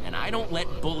 Petra, and I don't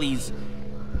let bullies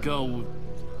go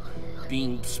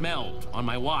being smelled on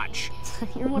my watch.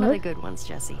 You're one of the good ones,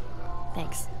 Jesse.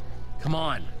 Thanks. Come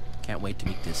on. Can't wait to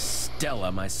meet this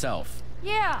Stella myself.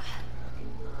 Yeah.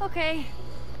 Okay.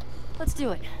 Let's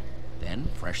do it. Then,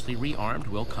 freshly rearmed,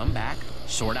 we'll come back,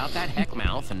 sort out that heck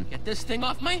mouth, and get this thing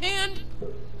off my hand.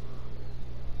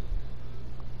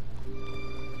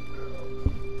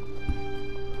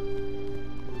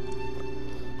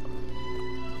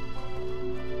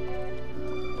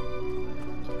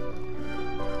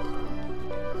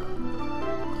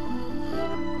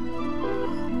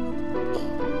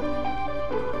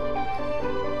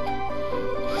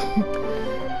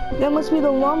 That must be the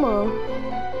llama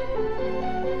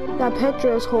that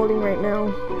Petra is holding right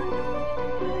now.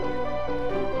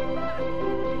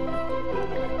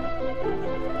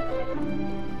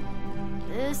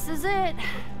 This is it.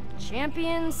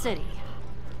 Champion City.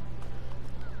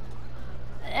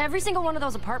 Every single one of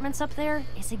those apartments up there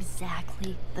is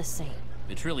exactly the same.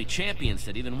 If it's really Champion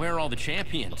City, then where are all the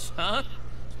champions, huh?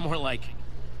 It's more like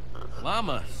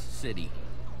Llama City.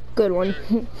 Good one.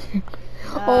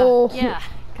 Oh. Yeah,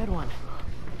 good one.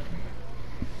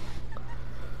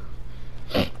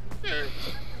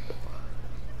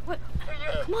 What?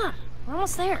 Come on, we're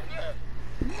almost there.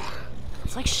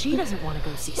 It's like she doesn't want to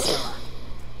go see Stella.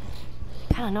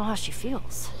 I kind of know how she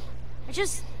feels. I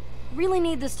just really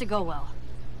need this to go well.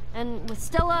 And with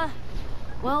Stella,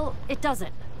 well, it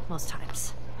doesn't, most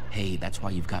times. Hey, that's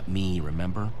why you've got me,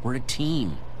 remember? We're a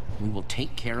team. We will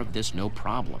take care of this, no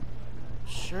problem.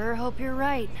 Sure hope you're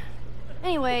right.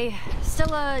 Anyway,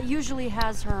 Stella usually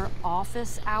has her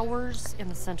office hours in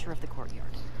the center of the courtyard.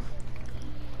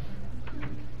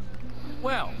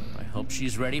 Well, I hope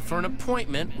she's ready for an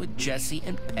appointment with Jesse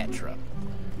and Petra.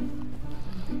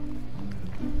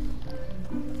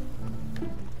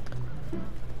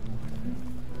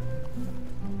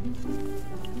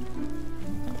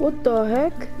 What the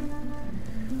heck?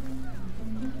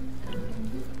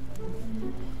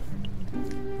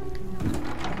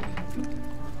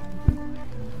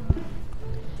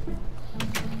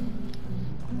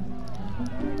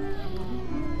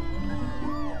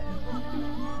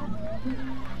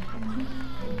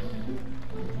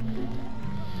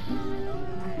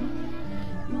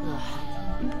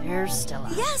 There's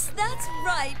Stella. Yes, that's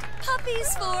right.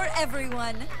 Puppies for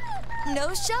everyone.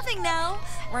 No shoving now.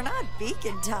 We're not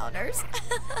Beacon Towners.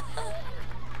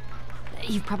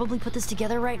 You've probably put this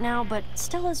together right now, but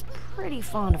Stella's pretty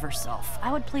fond of herself.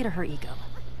 I would play to her ego.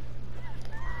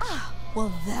 Ah,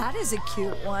 well, that is a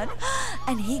cute one.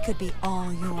 And he could be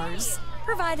all yours.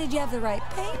 Provided you have the right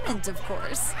payment, of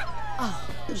course. Oh,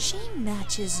 she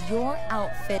matches your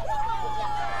outfit.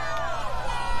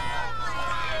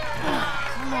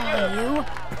 Come on, you.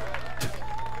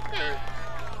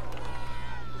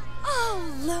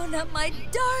 Oh, Luna, my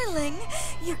darling.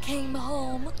 You came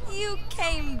home. You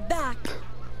came back.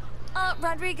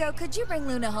 Rodrigo, could you bring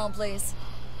Luna home, please?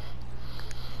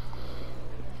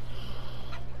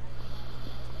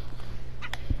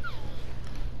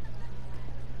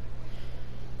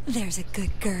 There's a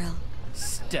good girl.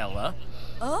 Stella?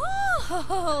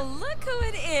 Oh, look who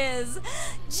it is.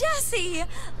 Jesse,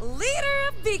 leader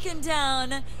of Beacon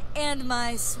Town, and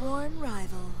my sworn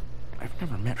rival. I've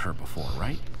never met her before,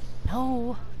 right?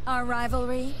 No. Our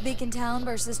rivalry, Beacon Town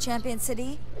versus Champion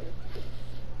City.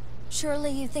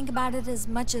 Surely you think about it as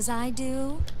much as I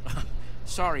do?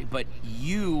 Sorry, but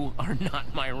you are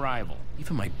not my rival.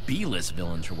 Even my B-list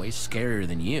villains are way scarier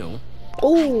than you.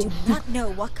 I do not know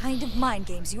what kind of mind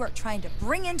games you are trying to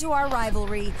bring into our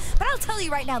rivalry, but I'll tell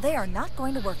you right now, they are not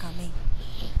going to work on me.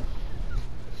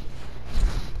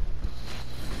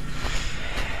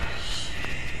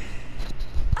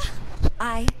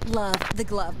 I love the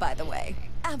glove, by the way.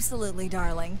 Absolutely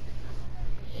darling.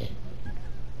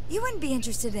 You wouldn't be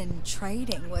interested in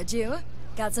trading, would you?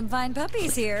 Got some fine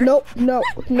puppies here. Nope, no,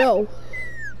 no.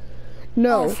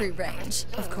 No. All free range,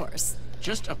 of course.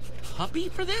 Just a puppy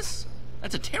for this?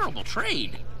 That's a terrible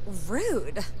trade.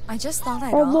 Rude. I just thought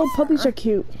I'd All little offer. puppies are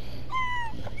cute.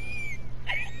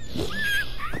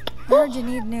 Heard you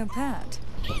need a new pet.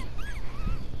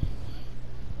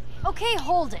 Okay,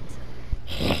 hold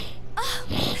it. Oh,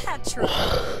 Petra,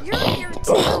 you're here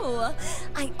too.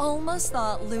 I almost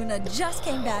thought Luna just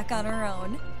came back on her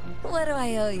own. What do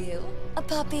I owe you? A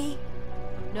puppy?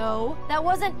 No, that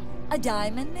wasn't... A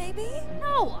diamond, maybe?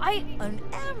 No, An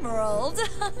emerald?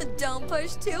 Don't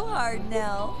push too hard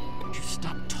now. Would you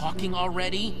stop talking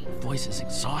already? Your voice is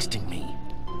exhausting me.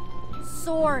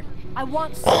 Sword. I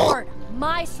want sword.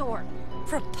 My sword.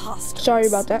 Preposterous. Sorry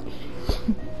about that.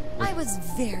 I was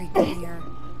very clear.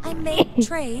 I made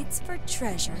trades for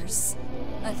treasures.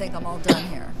 I think I'm all done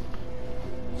here.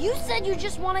 You said you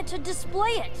just wanted to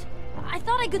display it. I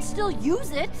thought I could still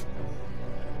use it.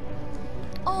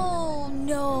 Oh,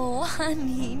 no,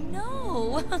 honey,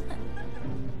 no.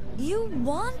 You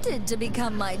wanted to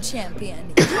become my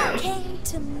champion. You came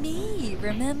to me,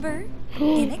 remember?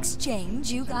 In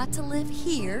exchange, you got to live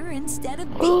here instead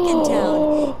of Beacon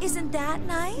Town. Isn't that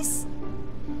nice?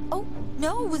 Oh,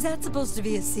 no, was that supposed to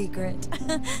be a secret?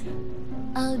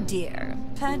 Oh, dear.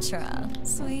 Petra,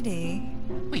 sweetie.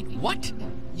 Wait, what?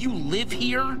 You live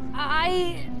here?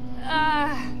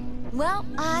 Well,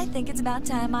 I think it's about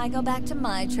time I go back to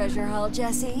my treasure haul,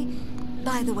 Jesse.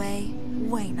 By the way,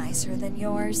 way nicer than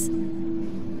yours.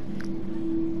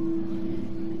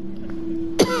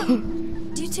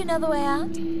 Do you two know the way out?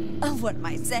 Oh, what am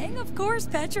I saying? Of course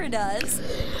Petra does.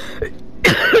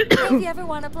 If you ever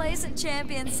want a place in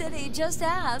Champion City, just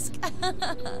ask.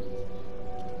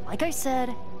 Like I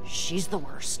said, she's the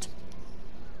worst.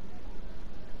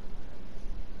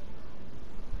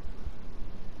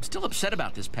 I'm still upset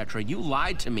about this, Petra. You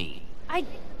lied to me.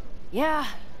 Yeah,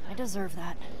 I deserve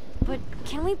that. But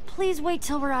can we please wait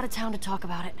till we're out of town to talk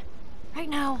about it? Right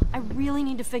now, I really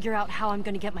need to figure out how I'm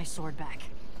gonna get my sword back.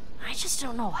 I just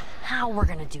don't know how we're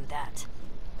gonna do that.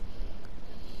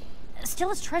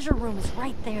 Stella's treasure room is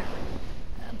right there.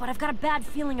 But I've got a bad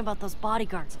feeling about those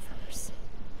bodyguards of hers.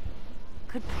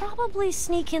 Could probably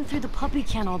sneak in through the puppy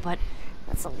kennel, but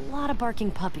that's a lot of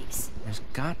barking puppies. There's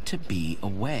got to be a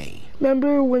way.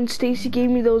 Remember when Stacy gave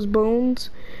me those bones?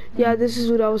 Yeah, this is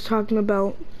what I was talking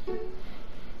about.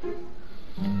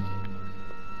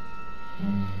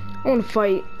 I want to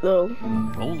fight, though.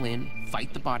 Roll in,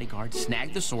 fight the bodyguard,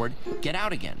 snag the sword, get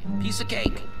out again. Piece of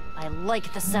cake. I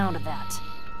like the sound of that.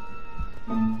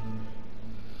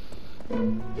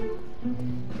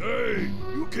 Hey,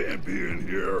 you can't be in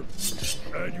here.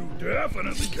 And you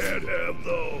definitely can't have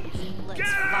those. Let's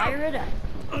fire it up.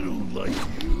 I don't like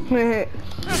you. I'm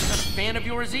not a fan of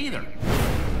yours either.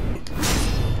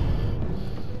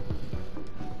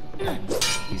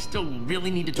 You still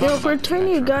really need to talk You know, about for a this,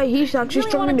 tiny Petra. guy, he's actually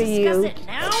stronger than you. It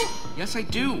now? Yes, I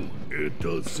do. It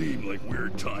does seem like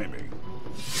weird timing.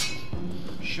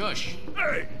 Shush.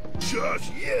 Hey,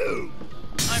 just you.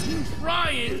 I'm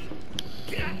trying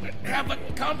to have a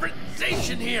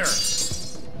conversation here.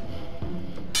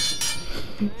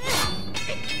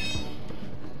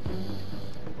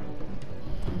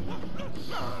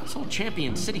 This whole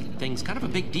Champion City thing's kind of a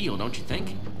big deal, don't you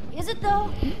think? Is it though?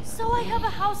 So I have a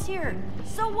house here.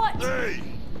 So what? Hey,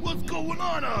 what's going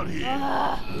on out here?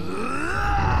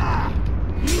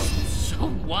 So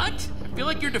what? I feel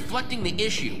like you're deflecting the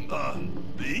issue.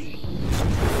 Me?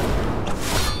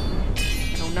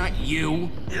 No, not you.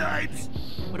 Yipes.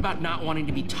 What about not wanting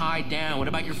to be tied down? What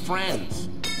about your friends?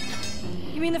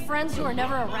 You mean the friends who are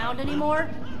never around anymore?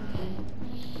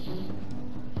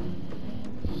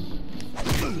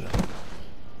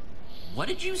 What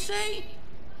did you say?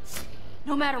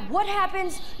 No matter what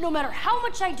happens, no matter how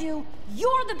much I do,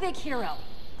 you're the big hero.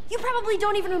 You probably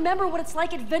don't even remember what it's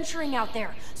like adventuring out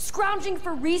there, scrounging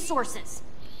for resources.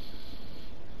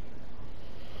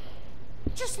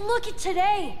 Just look at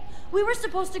today. We were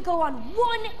supposed to go on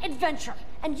one adventure,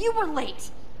 and you were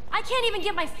late. I can't even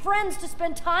get my friends to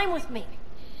spend time with me.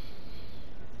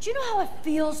 Do you know how it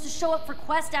feels to show up for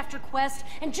quest after quest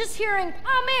and just hearing,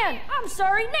 "Oh man, I'm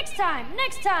sorry, next time,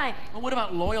 next time"? Well, what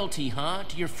about loyalty, huh?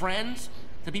 To your friends?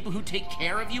 The people who take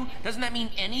care of you? Doesn't that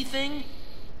mean anything?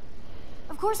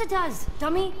 Of course it does,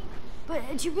 dummy.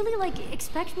 But do you really, like,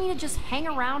 expect me to just hang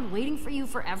around waiting for you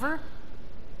forever?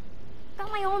 I've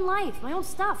got my own life, my own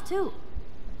stuff, too.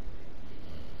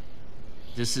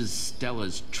 This is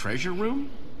Stella's treasure room?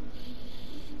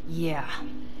 Yeah.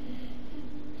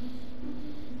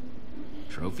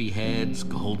 Trophy heads,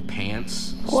 gold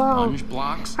pants, Wow. sponge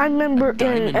blocks. I remember a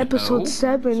diamond in episode hoe.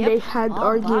 7 Yep, they had all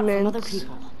bought from other arguments.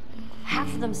 people.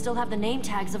 Half of them still have the name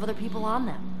tags of other people on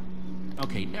them.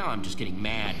 Okay, now I'm just getting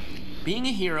mad. Being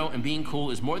a hero and being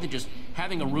cool is more than just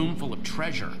having a room full of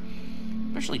treasure.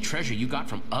 Especially treasure you got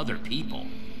from other people.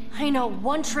 I know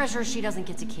one treasure she doesn't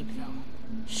get to keep, though.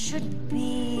 Should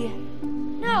be...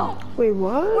 No! Wait,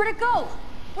 what? Where'd it go?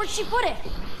 Where'd she put it?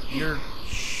 You're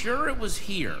sure it was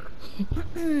here?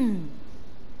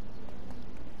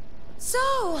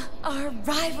 So, our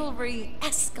rivalry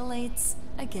escalates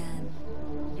again.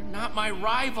 You're not my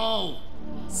rival!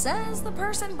 Says the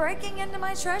person breaking into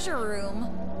my treasure room.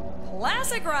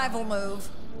 Classic rival move.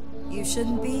 You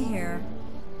shouldn't be here.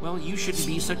 Well, you shouldn't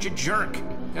be such a jerk.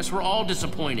 Guess we're all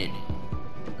disappointed.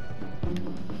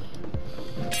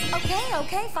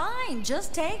 Okay, fine.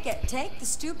 Just take it. Take the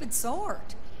stupid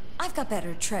sword. I've got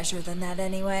better treasure than that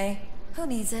anyway. Who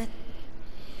needs it?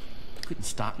 You couldn't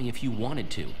stop me if you wanted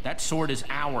to. That sword is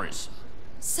ours.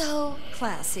 So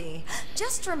classy.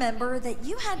 Just remember that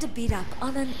you had to beat up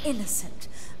on an innocent,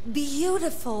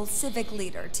 beautiful civic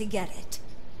leader to get it.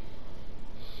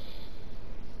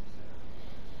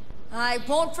 I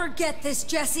won't forget this,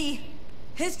 Jesse.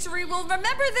 History will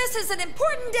remember this as an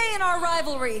important day in our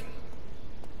rivalry.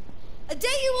 A day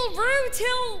you will rue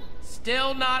till...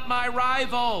 Still not my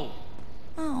rival!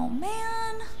 Oh,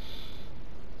 man.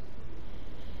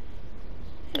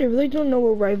 I really don't know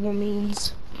what rival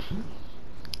means.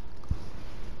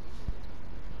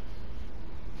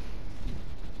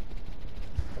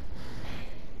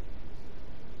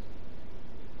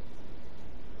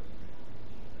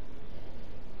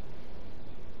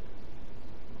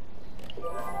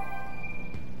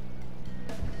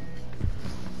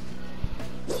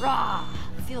 Rah!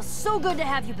 Feels so good to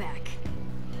have you back.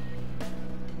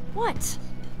 What?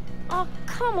 Oh,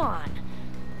 come on.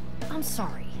 I'm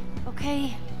sorry,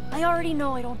 okay? I already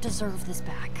know I don't deserve this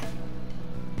back.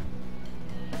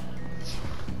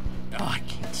 Oh, I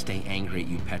can't stay angry at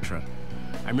you, Petra.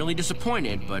 I'm really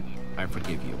disappointed, but I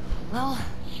forgive you. Well,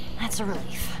 that's a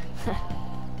relief.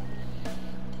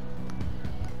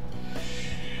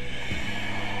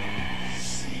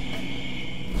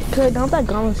 Good, now that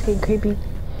gauntlet's getting creepy.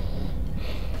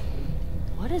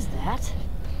 What is that?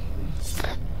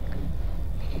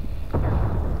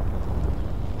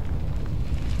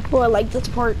 Oh, I like this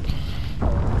part.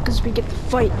 Because we get to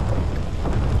fight.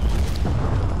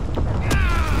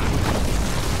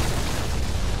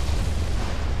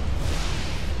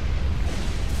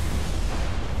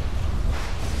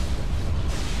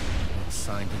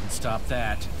 Sign didn't stop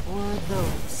that. Or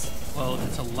those. Whoa,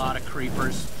 that's a lot of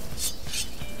creepers.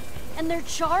 And they're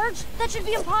charged? That should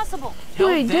be impossible. Tell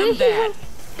Wait, them that.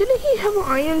 Didn't he have an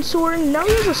iron sword? Now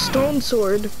he has a stone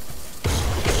sword.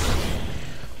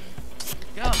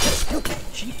 Yeah,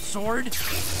 cheap sword.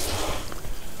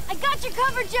 I got you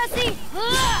covered, Jesse!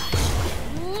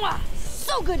 Mwah!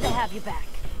 So good to have you back.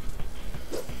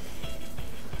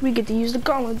 We get to use the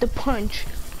gauntlet to punch.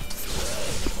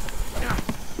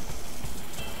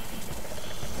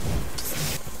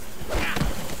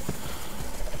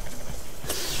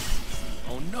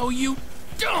 Oh, no, you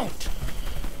don't!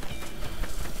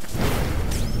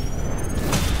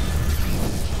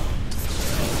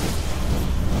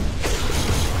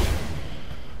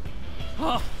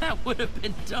 Oh, that would have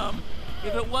been dumb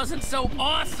if it wasn't so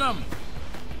awesome!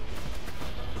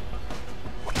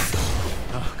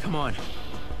 Oh, come on.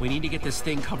 We need to get this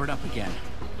thing covered up again.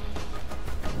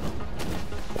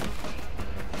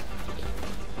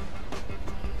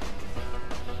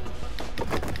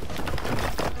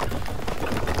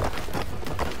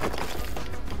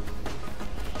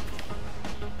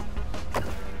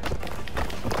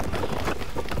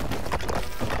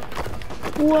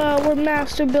 Wow, we're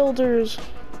master builders.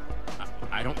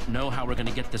 I don't know how we're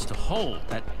gonna get this to hold.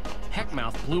 That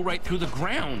heckmouth blew right through the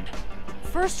ground.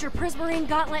 First your Prismarine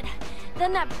gauntlet,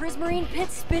 then that Prismarine pit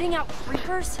spitting out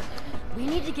creepers. We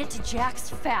need to get to Jax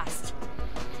fast.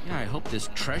 Yeah, I hope this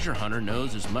treasure hunter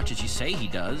knows as much as you say he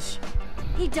does.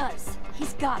 He does.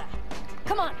 He's gotta.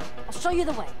 Come on, I'll show you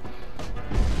the way.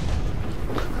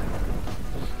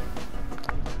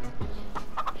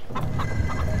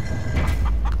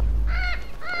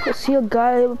 see a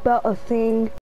guy about a thing.